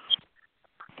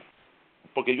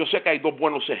 porque yo sé que hay dos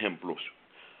buenos ejemplos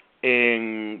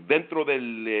dentro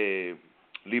del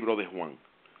libro de Juan.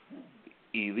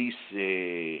 Y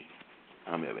dice,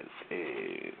 déjame ver,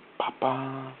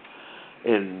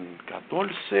 el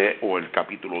 14 o el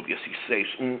capítulo 16.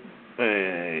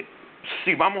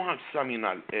 Sí, vamos a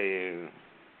examinar.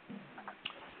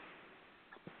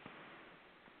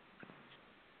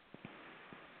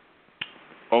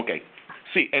 Ok,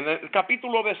 sí, en el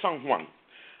capítulo de San Juan,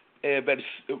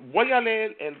 voy a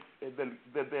leer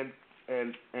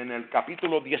en el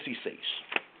capítulo 16.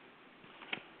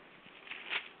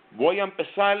 Voy a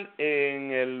empezar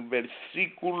en el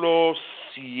versículo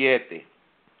 7.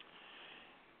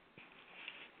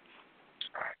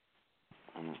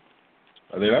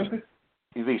 Adelante.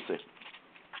 Y dice,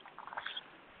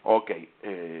 ok,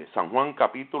 San Juan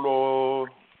capítulo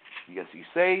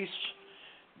 16,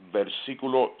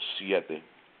 versículo 7.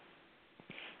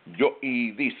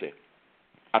 Y dice,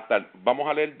 vamos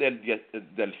a leer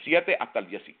del 7 hasta el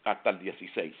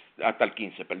 16, hasta el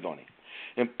 15, perdone.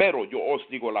 Pero yo os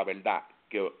digo la verdad,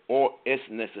 que es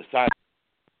necesario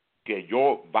que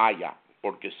yo vaya,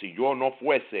 porque si yo no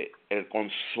fuese, el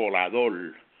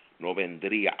Consolador no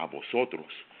vendría a vosotros.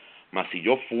 Mas si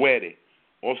yo fuere,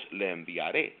 os le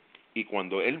enviaré. Y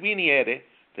cuando él viniere,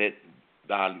 te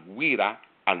dará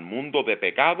al mundo de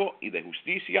pecado y de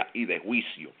justicia y de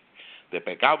juicio. De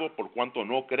pecado por cuanto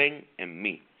no creen en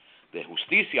mí. De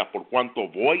justicia por cuanto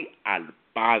voy al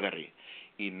Padre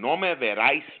y no me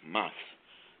veráis más.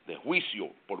 De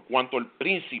juicio por cuanto el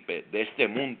príncipe de este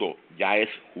mundo ya es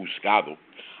juzgado.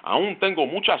 Aún tengo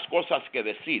muchas cosas que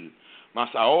decir,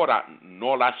 mas ahora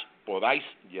no las podáis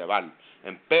llevar.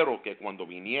 Empero que cuando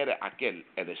viniere aquel,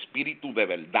 el Espíritu de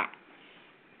verdad,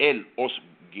 él os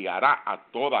guiará a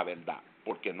toda verdad,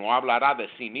 porque no hablará de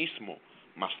sí mismo,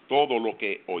 mas todo lo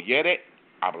que oyere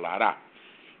hablará.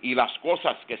 Y las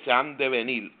cosas que se han de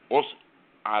venir os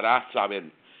hará saber.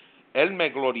 Él me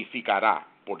glorificará,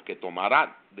 porque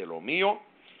tomará de lo mío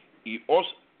y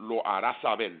os lo hará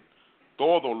saber.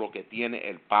 Todo lo que tiene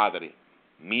el Padre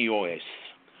mío es.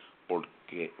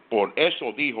 Porque por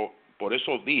eso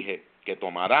dije que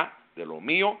tomará de lo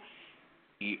mío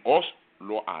y os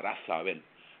lo hará saber.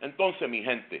 Entonces, mi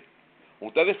gente,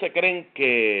 ¿ustedes se creen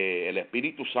que el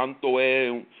Espíritu Santo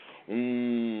es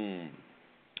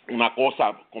una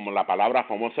cosa, como la palabra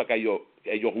famosa que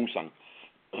ellos usan,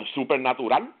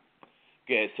 supernatural,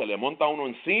 que se le monta a uno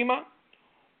encima?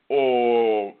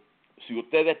 O si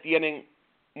ustedes tienen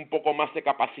un poco más de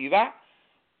capacidad,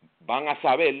 van a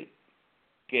saber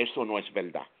que eso no es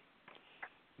verdad.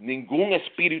 Ningún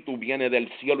espíritu viene del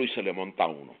cielo y se le monta a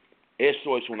uno.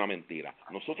 Eso es una mentira.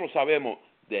 Nosotros sabemos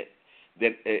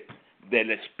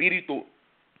del Espíritu,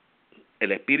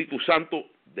 el Espíritu Santo,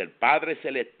 del Padre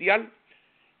Celestial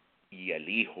y el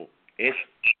Hijo. Es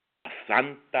la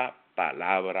santa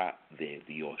palabra de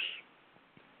Dios.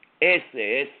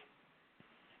 Ese es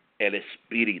el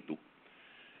Espíritu.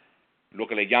 Lo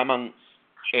que le llaman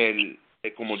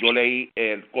como yo leí,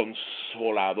 el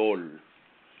Consolador.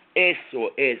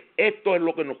 Esto es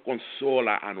lo que nos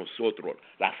consola a nosotros,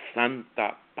 la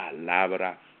santa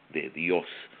palabra de Dios.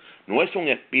 No es un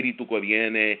espíritu que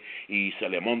viene y se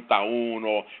le monta a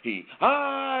uno y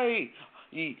 ¡ay!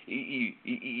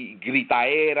 Y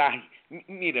gritaera.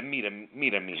 Miren,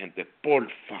 mi gente,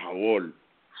 por favor,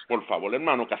 Por favor,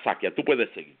 hermano Casaquia, tú puedes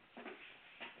seguir.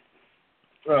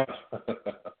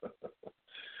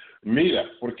 Mira,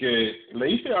 porque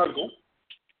leíste algo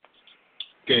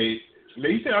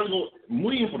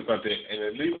muy importante en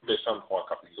el libro de San Juan,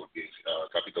 capítulo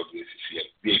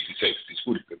 16,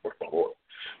 disculpe, por favor.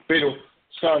 Pero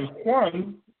San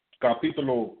Juan,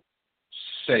 capítulo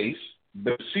 6,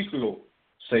 versículo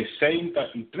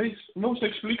 63, nos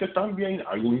explica también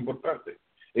algo importante.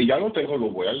 Y ya lo tengo, lo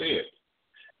voy a leer.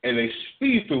 El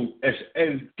espíritu es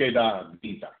el que da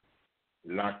vida.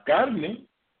 La carne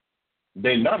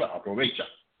de nada aprovecha.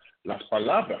 Las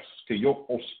palabras que yo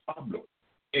os hablo,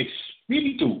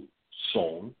 espíritu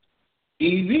son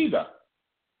y vida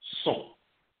son.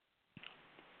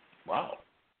 Wow.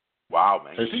 Wow,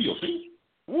 man. Sencillo, ¿sí?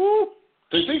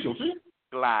 Sencillo, ¿sí?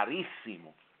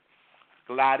 Clarísimo.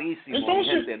 Clarísimo,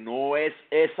 Entonces, mi gente. No es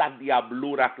esas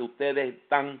diabluras que ustedes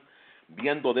están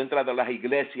viendo dentro de las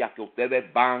iglesias, que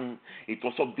ustedes van y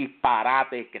todos esos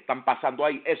disparates que están pasando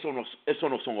ahí. Eso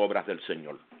no son obras del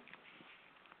Señor.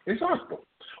 Exacto.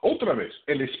 Otra vez,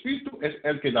 el espíritu es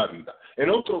el que da vida. En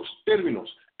otros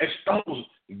términos, estamos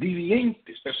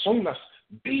vivientes, personas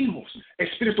vivos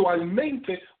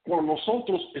espiritualmente cuando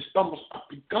nosotros estamos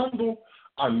aplicando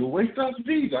a nuestras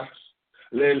vidas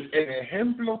el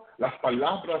ejemplo, las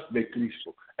palabras de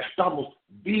Cristo. Estamos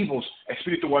vivos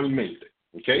espiritualmente.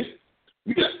 ¿Ok?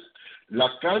 Mira,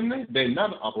 la carne de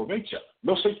nada aprovecha.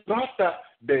 No se trata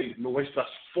de nuestras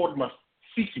formas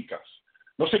físicas.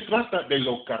 No se trata de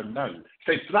lo carnal,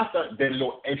 se trata de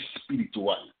lo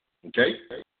espiritual. ¿Ok?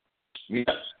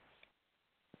 Mira,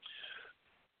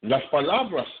 las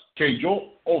palabras que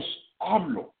yo os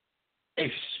hablo,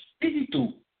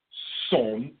 espíritu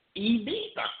son y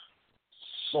vida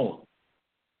son.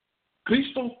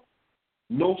 Cristo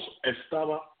nos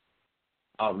estaba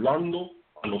hablando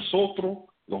a nosotros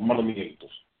los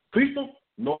mandamientos. Cristo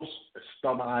nos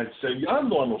estaba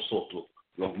enseñando a nosotros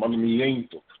los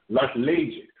mandamientos, las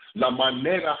leyes, la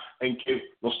manera en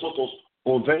que nosotros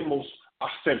podemos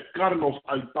acercarnos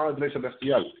al Padre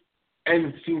Celestial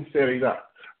en sinceridad.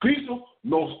 Cristo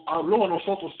nos habló a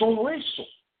nosotros todo eso.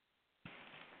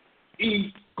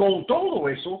 Y con todo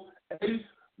eso, Él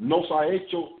nos ha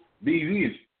hecho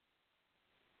vivir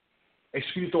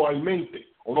espiritualmente,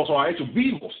 o nos ha hecho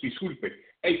vivos, disculpe,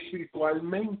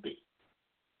 espiritualmente.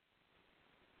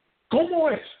 ¿Cómo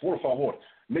es, por favor?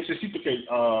 Necesito que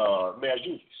me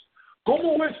ayudes.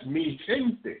 ¿Cómo es mi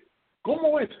gente?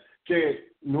 ¿Cómo es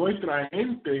que nuestra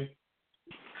gente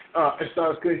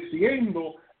está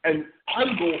creciendo en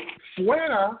algo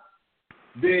fuera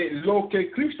de lo que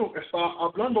Cristo está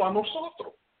hablando a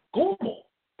nosotros? ¿Cómo?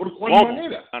 ¿Por cuál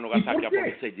manera? ¿Y por qué?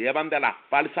 Porque se llevan de las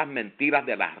falsas mentiras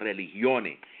de las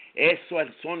religiones. Esas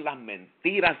son las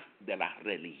mentiras de las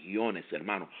religiones,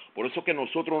 hermano. Por eso que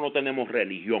nosotros no tenemos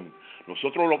religión.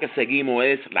 Nosotros lo que seguimos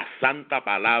es la santa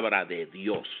palabra de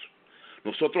Dios.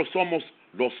 Nosotros somos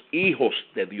los hijos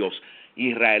de Dios,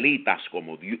 israelitas,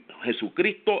 como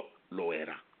Jesucristo lo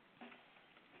era.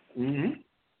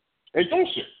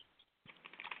 Entonces,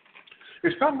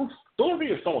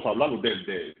 todavía estamos hablando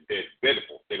del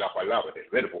verbo, de la palabra, del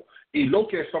verbo. Y lo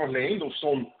que estamos leyendo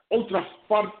son otras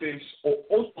partes o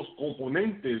otros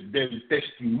componentes del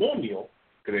testimonio,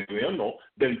 creo o no,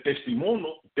 del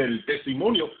testimonio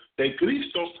de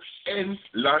Cristo en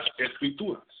las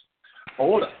Escrituras.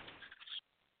 Ahora,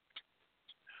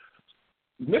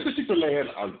 necesito leer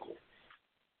algo.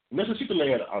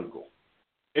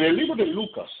 En el libro de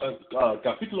Lucas,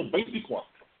 capítulo 24.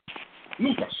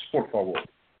 Lucas, por favor.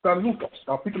 San Lucas,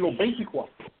 capítulo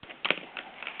 24.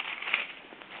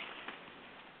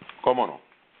 ¿Cómo no?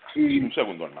 Y un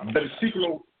segundo, hermano.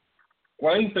 Versículo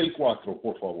 44,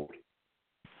 por favor.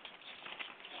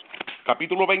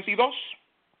 Capítulo 22.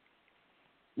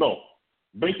 No,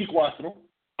 24.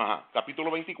 Ajá, capítulo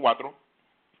 24.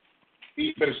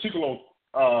 Y versículo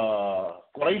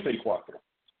 44.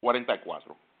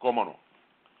 44, ¿cómo no?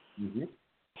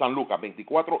 San Lucas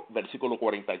 24, versículo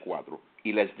 44.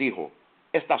 Y les dijo,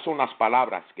 estas son las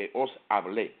palabras que os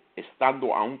hablé,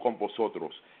 estando aún con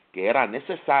vosotros, que era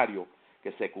necesario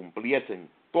que se cumpliesen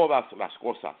todas las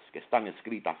cosas que están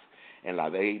escritas en la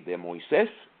ley de Moisés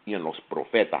y en los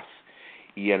profetas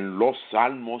y en los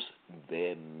salmos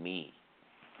de mí.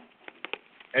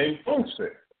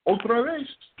 Entonces, otra vez,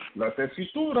 las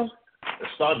Escrituras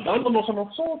están dándonos a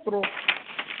nosotros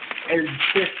el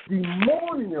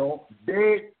testimonio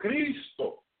de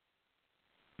Cristo.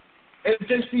 El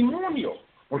testimonio,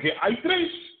 porque hay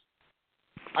tres.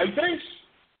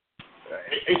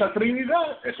 Esa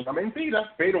Trinidad es una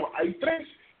mentira, pero hay tres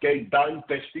que dan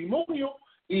testimonio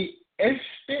y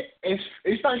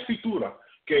esta escritura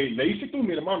que leíste tú,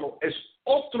 mi hermano, es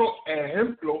otro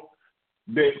ejemplo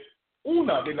de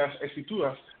una de las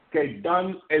escrituras que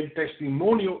dan el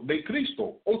testimonio de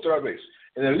Cristo. Otra vez,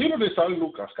 en el libro de San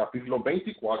Lucas, capítulo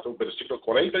 24, versículo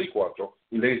 44,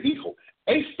 y les dijo,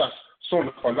 estas son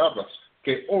las palabras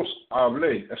que os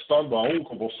hablé estando aún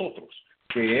con vosotros,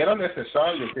 que era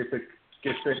necesario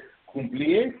que se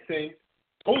cumpliesen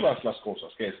todas las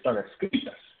cosas que están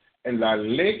escritas en la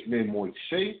ley de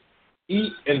Moisés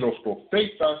y en los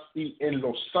profetas y en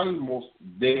los salmos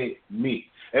de mí.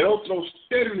 En otros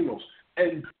términos,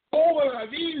 en toda la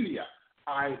Biblia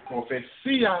hay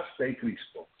profecías de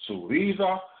Cristo, su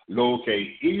vida, lo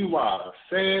que iba a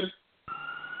hacer,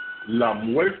 la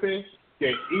muerte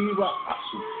que iba a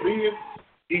sufrir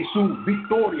y su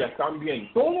victoria también.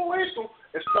 Todo eso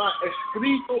está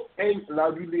escrito en la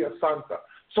Biblia Santa.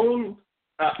 O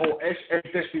es el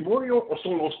testimonio o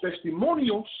son los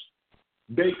testimonios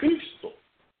de Cristo.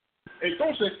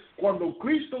 Entonces, cuando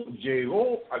Cristo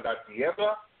llegó a la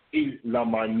tierra y la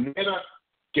manera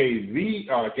que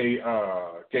vida que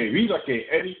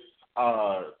él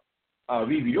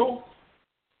vivió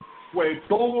fue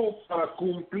todo para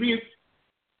cumplir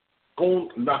con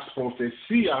las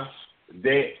profecías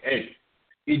de él.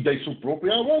 Y de su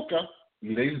propia boca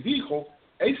les dijo,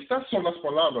 estas son las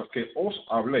palabras que os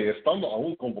hablé estando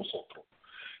aún con vosotros,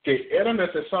 que era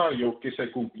necesario que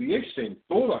se cumpliesen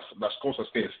todas las cosas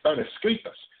que están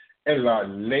escritas en la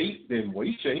ley de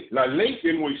Moisés,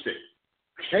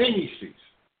 Génesis,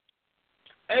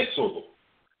 Éxodo,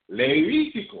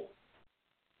 Levítico,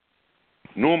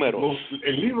 Números,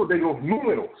 el libro de los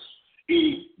números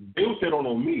y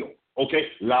Deuteronomio,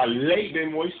 la ley de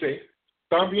Moisés,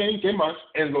 también, ¿qué más?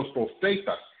 En los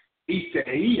profetas,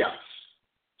 Isaías,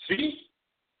 ¿sí?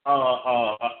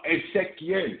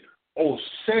 Ezequiel,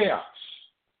 Oseas,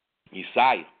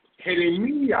 Isaías,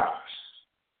 Jeremías,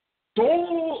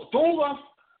 todos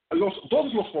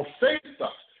los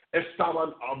profetas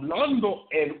estaban hablando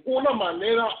en una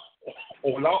manera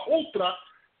o la otra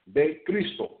de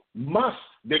Cristo, más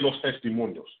de los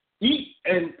testimonios. Y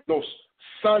en los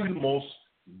salmos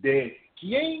de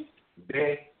 ¿quién?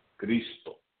 De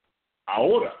Cristo.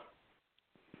 Ahora,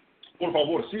 por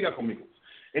favor, siga conmigo.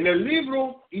 En el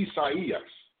libro Isaías,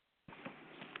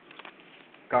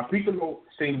 capítulo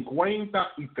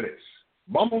 53,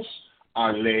 vamos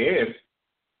a leer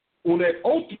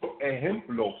otro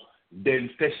ejemplo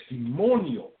del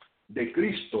testimonio de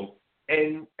Cristo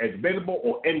en el verbo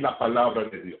o en la palabra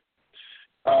de Dios.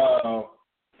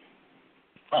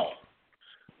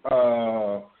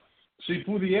 Si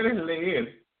pudieras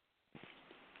leer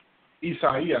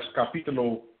Isaías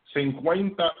capítulo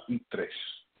 53.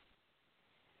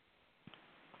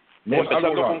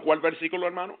 ¿Empezando con cuál versículo,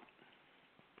 hermano?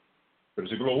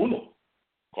 Versículo 1.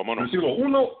 ¿Cómo no? Versículo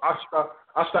 1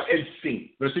 hasta el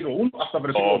fin. Versículo 1 hasta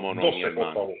versículo 12,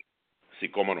 por favor. Sí,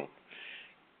 cómo no.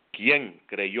 ¿Quién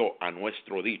creyó a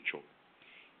nuestro dicho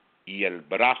y el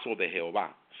brazo de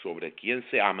Jehová sobre quien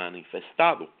se ha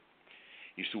manifestado?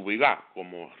 Y subirá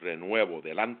como renuevo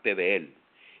delante de él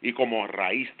y como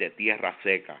raíz de tierra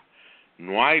seca.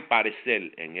 No hay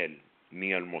parecer en él,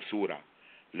 ni hermosura.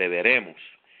 Le veremos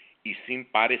y sin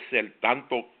parecer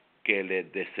tanto que le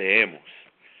deseemos.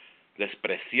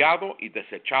 Despreciado y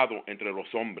desechado entre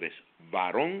los hombres,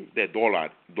 varón de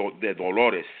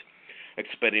dolores,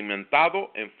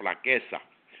 experimentado en flaqueza,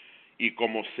 y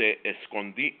como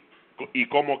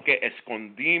que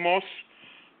escondimos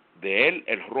de él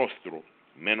el rostro,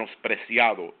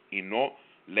 menospreciado y no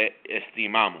le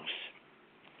estimamos.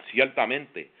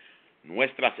 Ciertamente,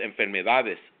 nuestras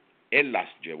enfermedades él las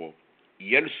llevó,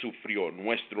 y él sufrió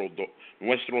nuestros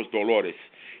dolores,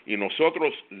 y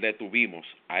nosotros le tuvimos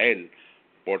a él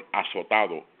por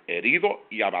azotado, herido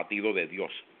y abatido de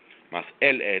Dios. Mas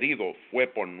él herido fue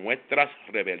por nuestras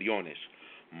rebeliones,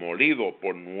 molido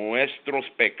por nuestros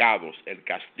pecados, el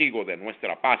castigo de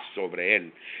nuestra paz sobre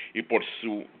él, y por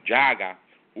su llaga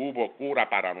hubo cura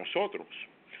para nosotros.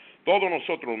 Todos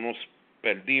nosotros nos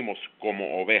perdimos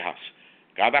como ovejas,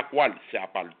 cada cual se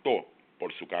apartó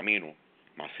por su camino,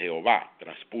 mas Jehová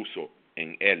traspuso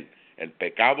en él el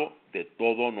pecado de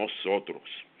todos nosotros.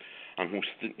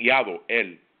 Angustiado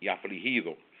él y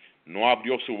afligido, no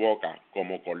abrió su boca,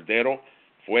 como cordero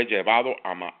fue llevado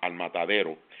al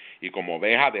matadero, y como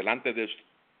oveja delante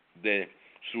de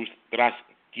sus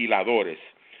trasquiladores,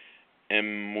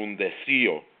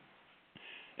 enmudeció,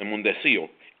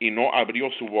 y no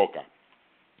abrió su boca.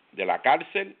 De la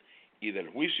cárcel y del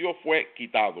juicio fue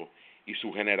quitado, y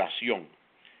su generación,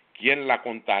 ¿quién la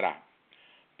contará?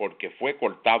 Porque fue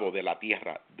cortado de la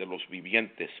tierra de los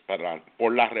vivientes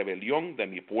por la rebelión de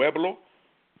mi pueblo,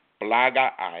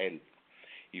 plaga a él.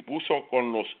 y puso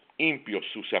con los impios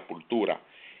su sepultura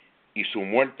y su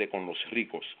muerte con los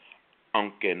ricos,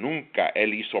 aunque nunca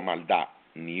él hizo maldad,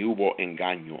 ni hubo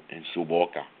engaño en su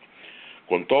boca.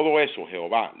 Con todo eso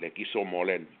Jehová le quiso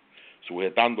moler,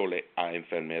 sujetándole a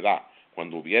enfermedad.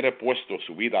 Cuando hubiere puesto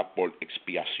su vida por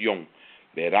expiación,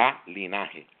 verá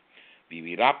linaje,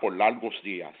 vivirá por largos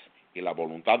días, y la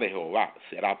voluntad de Jehová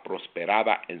será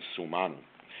prosperada en su mano.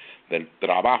 Del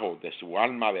trabajo de su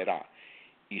alma verá,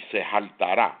 y se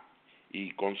jaltará,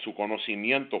 y con su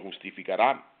conocimiento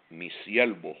justificará mi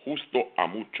siervo justo a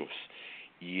muchos,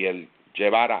 y él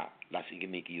llevará las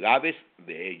iniquidades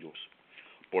de ellos.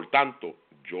 Por tanto,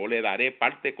 yo le daré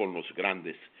parte con los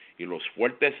grandes, y los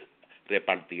fuertes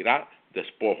repartirá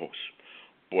despojos,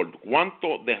 por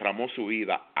cuanto derramó su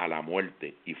vida a la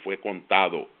muerte, y fue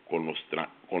contado con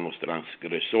los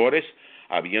transgresores,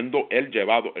 habiendo él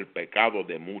llevado el pecado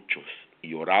de muchos,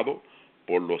 y orado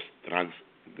por los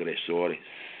transgresores.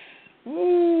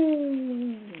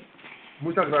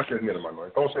 Muchas gracias, mi hermano.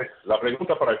 Entonces, la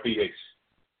pregunta para ti es,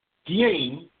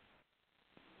 ¿quién,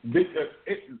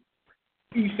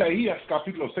 Isaías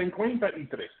capítulo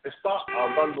 53, está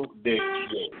hablando de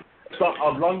quién? ¿Está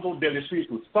hablando del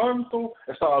Espíritu Santo?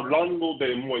 ¿Está hablando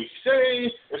de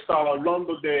Moisés? ¿Está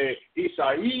hablando de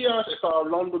Isaías? ¿Está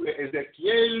hablando de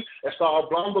Ezequiel? ¿Está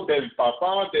hablando del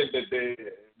Papa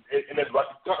en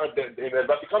el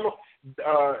Vaticano?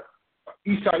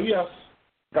 Isaías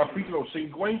capítulo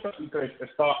 53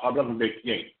 está hablando de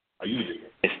quién. Ayúdeme.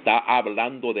 Está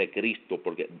hablando de Cristo,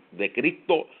 porque de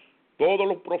Cristo todos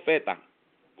los profetas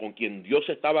con quien Dios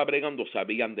estaba bregando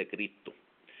sabían de Cristo,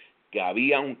 que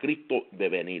había un Cristo de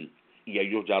venir, y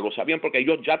ellos ya lo sabían porque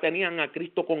ellos ya tenían a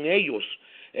Cristo con ellos.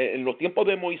 En los tiempos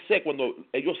de Moisés, cuando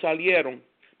ellos salieron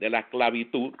de la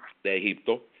esclavitud de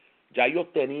Egipto, ya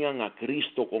ellos tenían a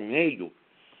Cristo con ellos.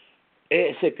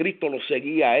 Ese Cristo los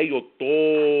seguía a ellos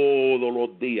todos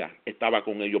los días, estaba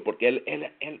con ellos, porque él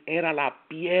era la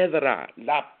piedra,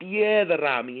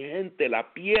 mi gente,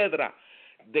 la piedra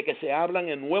de que se habla en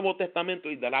el Nuevo Testamento,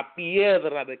 y de la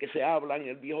piedra de que se habla en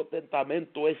el Viejo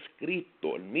Testamento es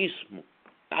Cristo, el mismo.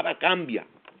 Nada cambia.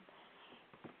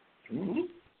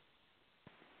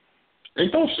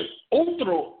 Entonces,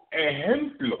 otro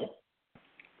ejemplo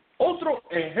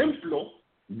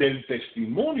del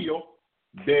testimonio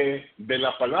de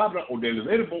la palabra o del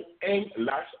verbo en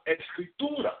las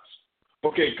Escrituras.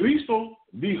 Porque Cristo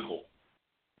dijo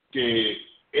que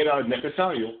era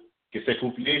necesario que se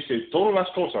cumpliese todas las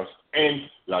cosas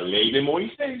en la ley de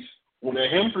Moisés. Un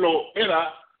ejemplo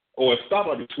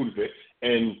estaba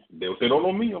en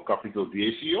Deuteronomio, capítulo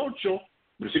 18,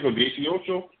 versículo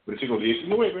 18, versículo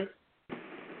 19,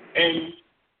 en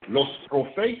los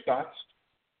profetas.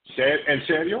 ¿En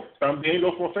serio? ¿También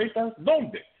los profetas?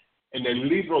 ¿Dónde? En el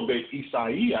libro de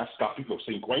Isaías, capítulo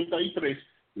 53,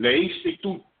 leíste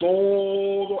tú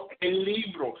todo el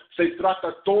libro. Se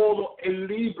trata todo el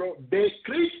libro de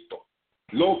Cristo.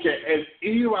 Lo que Él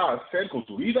iba a hacer con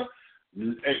su vida,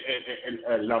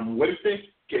 la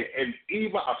muerte que Él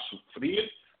iba a sufrir,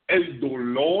 el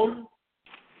dolor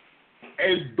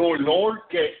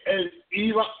que Él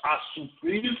iba a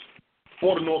sufrir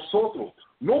por nosotros.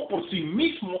 No por sí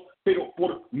mismo, pero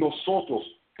por nosotros,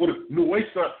 por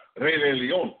nuestra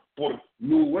rebelión, por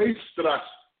nuestros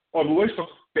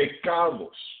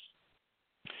pecados.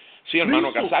 Sí,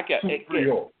 hermano Casaquia,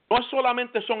 no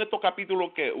solamente son estos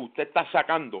capítulos que usted está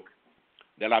sacando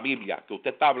de la Biblia, que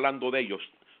usted está hablando de ellos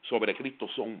sobre Cristo,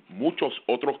 son muchos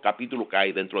otros capítulos que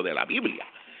hay dentro de la Biblia.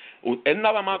 Él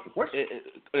nada más,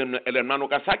 el hermano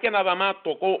Casaquia nada más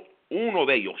tocó uno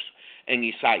de ellos en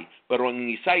Isaías, pero en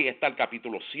Isaías está el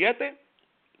capítulo 7,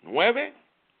 9,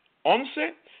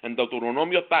 11, en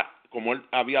Deuteronomio está, como él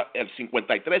había, el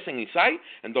 53 en Isaías,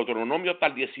 en Deuteronomio está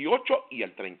el 18 y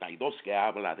el 32 que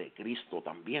habla de Cristo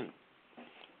también,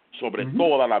 sobre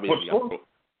toda la Biblia.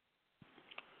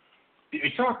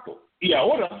 Exacto. Y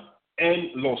ahora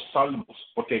en los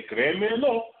Salmos, porque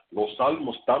créemelo, los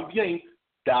Salmos también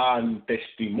dan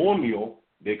testimonio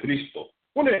de Cristo.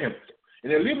 Un ejemplo,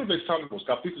 en el libro de Salmos,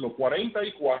 capítulo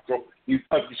 44,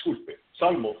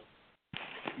 Salmos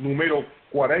número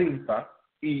 40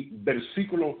 y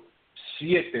versículo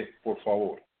 7, por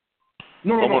favor.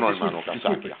 ¿Cómo no, hermano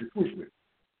Casaquia? Disculpe.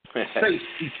 6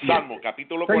 y 7. Salmo,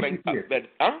 capítulo 40,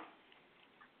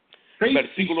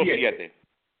 versículo 7.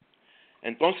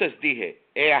 Entonces dije,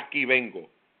 he aquí vengo,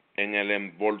 en el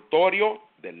envoltorio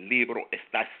del libro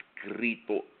está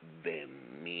escrito de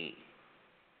mí.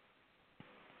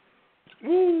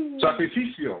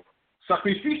 Sacrificio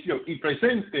y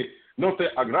presente no te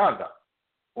agrada.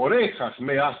 Orejas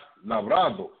me has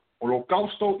labrado.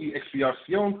 Holocausto y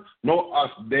expiación no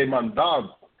has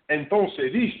demandado.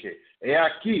 Entonces dije, he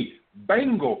aquí,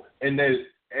 vengo en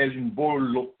el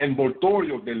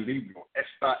envoltorio del libro.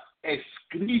 Está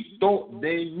escrito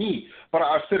de mí,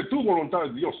 para hacer tu voluntad,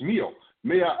 Dios mío.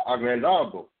 Me ha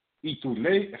agradado y tu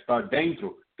ley está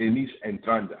dentro de mis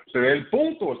entrañas. Pero el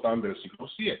punto está en el versículo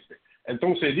 7.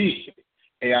 Entonces dije,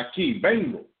 he aquí,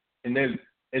 vengo en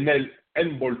el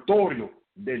envoltorio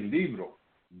del libro.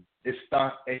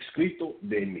 Está escrito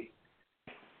de mí.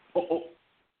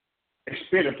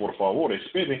 Espere, por favor,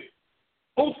 espere.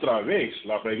 Otra vez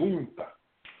la pregunta,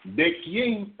 ¿de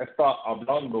quién está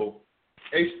hablando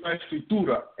esta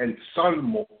escritura en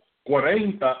Salmo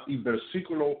 40 y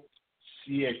versículo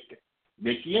 7?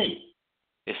 ¿De quién?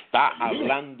 Está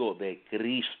hablando de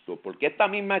Cristo, porque esta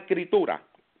misma escritura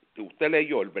que usted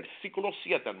leyó, el versículo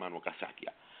 7, hermano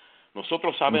Casaquia,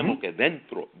 nosotros sabemos que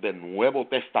dentro del Nuevo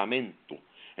Testamento,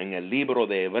 en el libro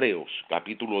de Hebreos,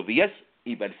 capítulo 10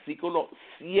 y versículo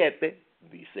 7,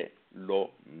 dice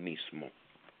lo mismo.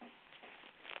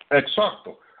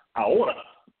 Exacto. Ahora,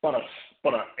 para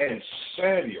en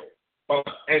serio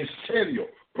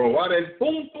probar el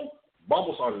punto,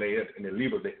 vamos a leer en el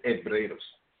libro de Hebreos,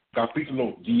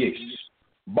 capítulo 10.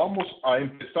 Vamos a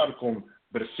empezar con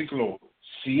versículo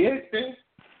 7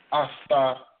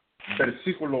 hasta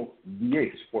versículo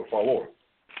 10, por favor.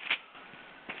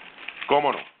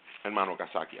 ¿Cómo no, hermano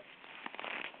Casaquia?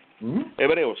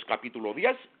 Hebreos, capítulo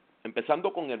 10,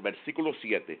 empezando con el versículo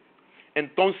 7.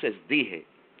 Entonces dije,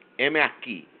 heme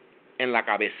aquí, en la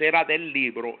cabecera del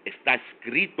libro está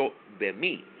escrito de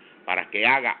mí, para que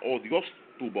haga, oh Dios,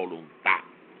 tu voluntad.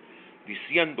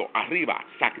 Diciendo arriba,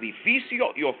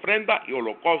 sacrificio y ofrenda y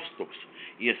holocaustos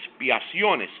y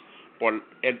expiaciones por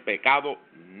el pecado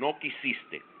no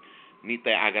quisiste, ni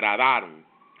te agradaron,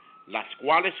 las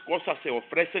cuales cosas se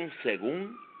ofrecen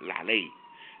según la ley.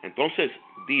 Entonces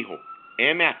dijo,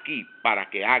 heme aquí para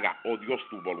que haga, oh Dios,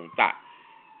 tu voluntad.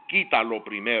 Quita lo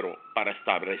primero para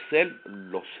establecer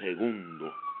lo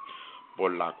segundo,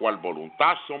 por la cual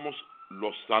voluntad somos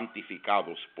los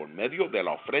santificados por medio de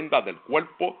la ofrenda del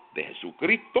cuerpo de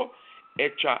Jesucristo,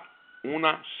 hecha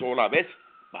una sola vez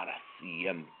para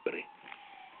siempre.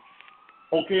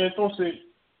 Ok, entonces,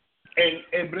 en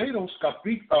Hebreos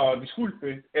capítulo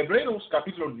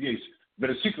 10,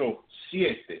 versículo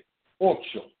 7,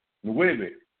 8,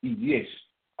 9 y 10.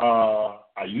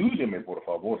 Ayúdeme, por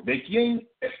favor. ¿De quién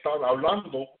están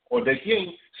hablando o de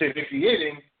quién se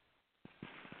refieren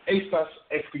estas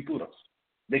escrituras?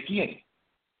 ¿De quién?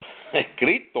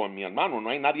 Cristo, mi hermano, no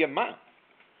hay nadie más.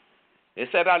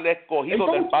 Ese era el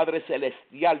escogido del Padre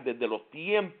Celestial desde los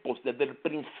tiempos, desde el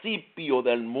principio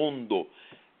del mundo.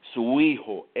 Su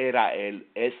Hijo era el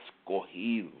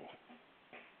escogido.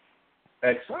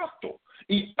 Exacto.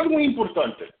 Y algo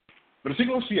importante.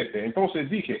 Versículo 7. Entonces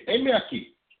dije, heme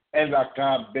aquí, en la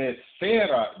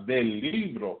cabecera del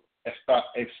libro está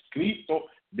escrito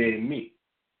de mí.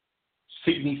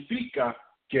 Significa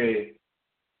que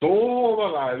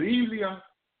toda la Biblia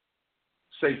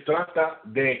se trata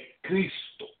de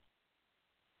Cristo.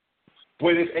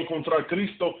 Puedes encontrar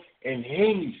Cristo en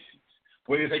Génesis,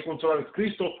 puedes encontrar a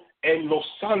Cristo en los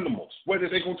Salmos,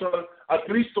 puedes encontrar a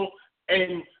Cristo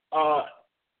en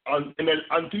el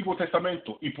Antiguo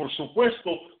Testamento y por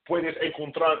supuesto puedes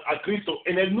encontrar a Cristo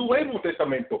en el Nuevo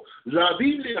Testamento. La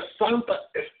Biblia Santa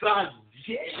está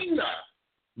llena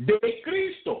de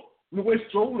Cristo,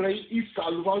 nuestro Rey y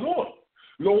Salvador.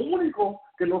 Lo único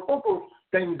que nosotros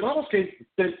tengamos que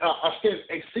hacer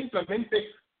es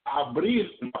simplemente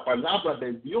abrir la palabra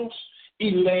de Dios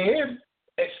y leer,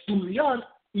 estudiar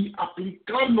y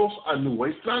aplicarnos a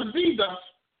nuestras vidas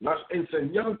las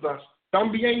enseñanzas,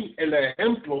 también el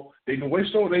ejemplo de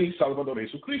nuestro Rey y Salvador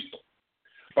Jesucristo,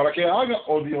 para que haga,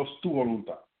 oh Dios, tu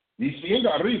voluntad.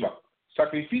 Diciendo arriba,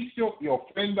 sacrificio y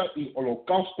ofrenda y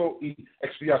holocausto y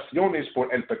expiaciones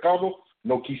por el pecado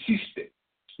no quisiste,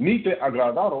 ni te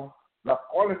agradaron, las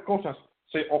cuales cosas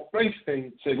se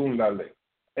ofrecen según la ley.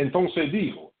 Entonces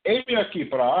dijo, heme aquí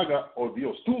para haga, oh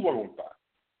Dios, tu voluntad.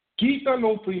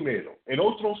 Quítalo primero. En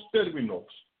otros términos,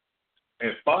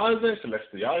 el Padre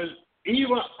Celestial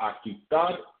iba a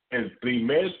quitar el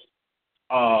primer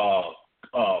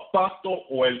pacto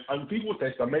o el Antiguo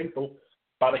Testamento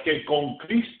para que con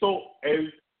Cristo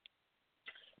Él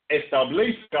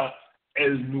establezca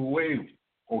el nuevo.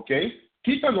 ¿Ok?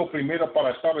 Quítalo primero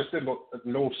para establecer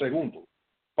lo segundo,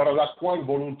 para la cual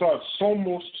voluntad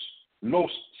somos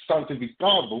los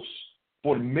santificados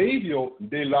por medio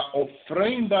de la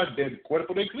ofrenda del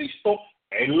cuerpo de Cristo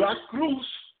en la cruz,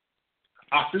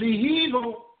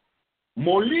 afligido,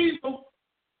 molido,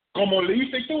 como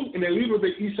leíste tú en el libro de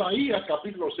Isaías,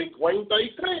 capítulo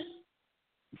 53.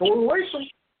 Todo eso,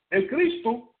 el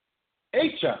Cristo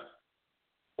hecha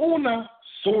una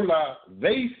sola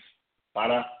vez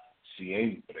para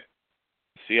siempre.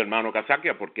 Sí, hermano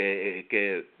Casaquia, porque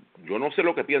que yo no sé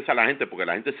lo que piensa la gente, porque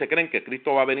la gente se cree que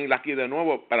Cristo va a venir aquí de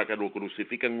nuevo para que lo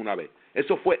crucifiquen una vez.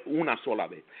 Eso fue una sola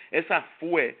vez. Esa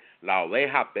fue la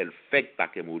oveja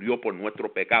perfecta que murió por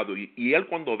nuestro pecado. Y Él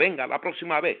cuando venga la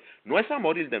próxima vez, no es a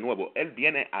morir de nuevo, Él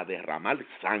viene a derramar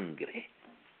sangre.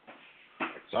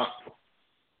 Exacto.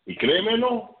 Y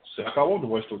créemelo, se acabó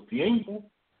nuestro tiempo.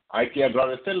 Hay que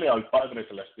agradecerle al Padre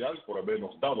Celestial por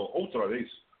habernos dado otra vez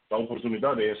la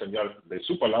oportunidad de enseñar de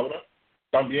su palabra.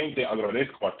 También te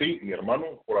agradezco a ti, mi hermano,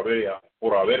 por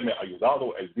haberme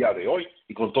ayudado el día de hoy.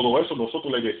 Y con todo eso,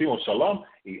 nosotros le decimos shalom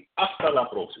y hasta la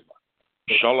próxima.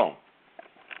 Shalom.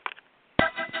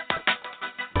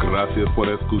 Gracias por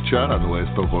escuchar a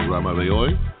nuestro programa de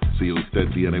hoy. Si usted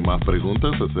tiene más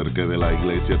preguntas acerca de la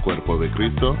Iglesia Cuerpo de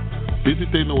Cristo,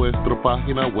 visite nuestra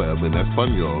página web en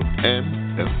español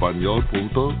en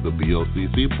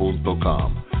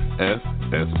español.thebocc.com. Es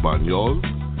español,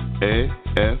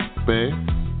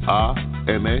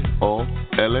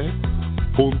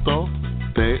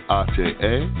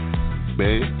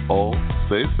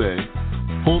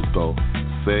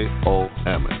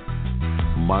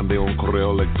 Mande un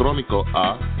correo electrónico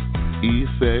a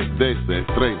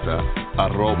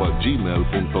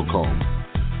icdc30@gmail.com.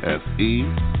 Es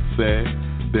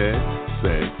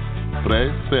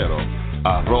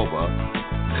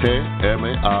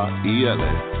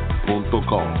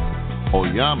icdc3@gmail.com o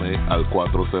llame al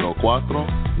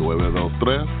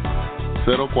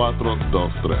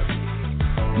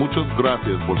 404-923-0423. Muchas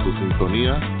gracias por su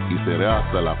sintonía y será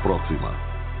hasta la próxima.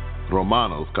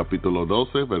 Romanos capítulo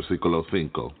 12, versículo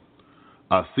 5.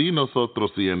 Así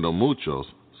nosotros, siendo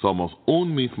muchos, somos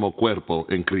un mismo cuerpo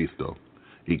en Cristo,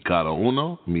 y cada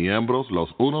uno miembros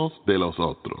los unos de los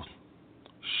otros.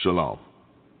 Shalom.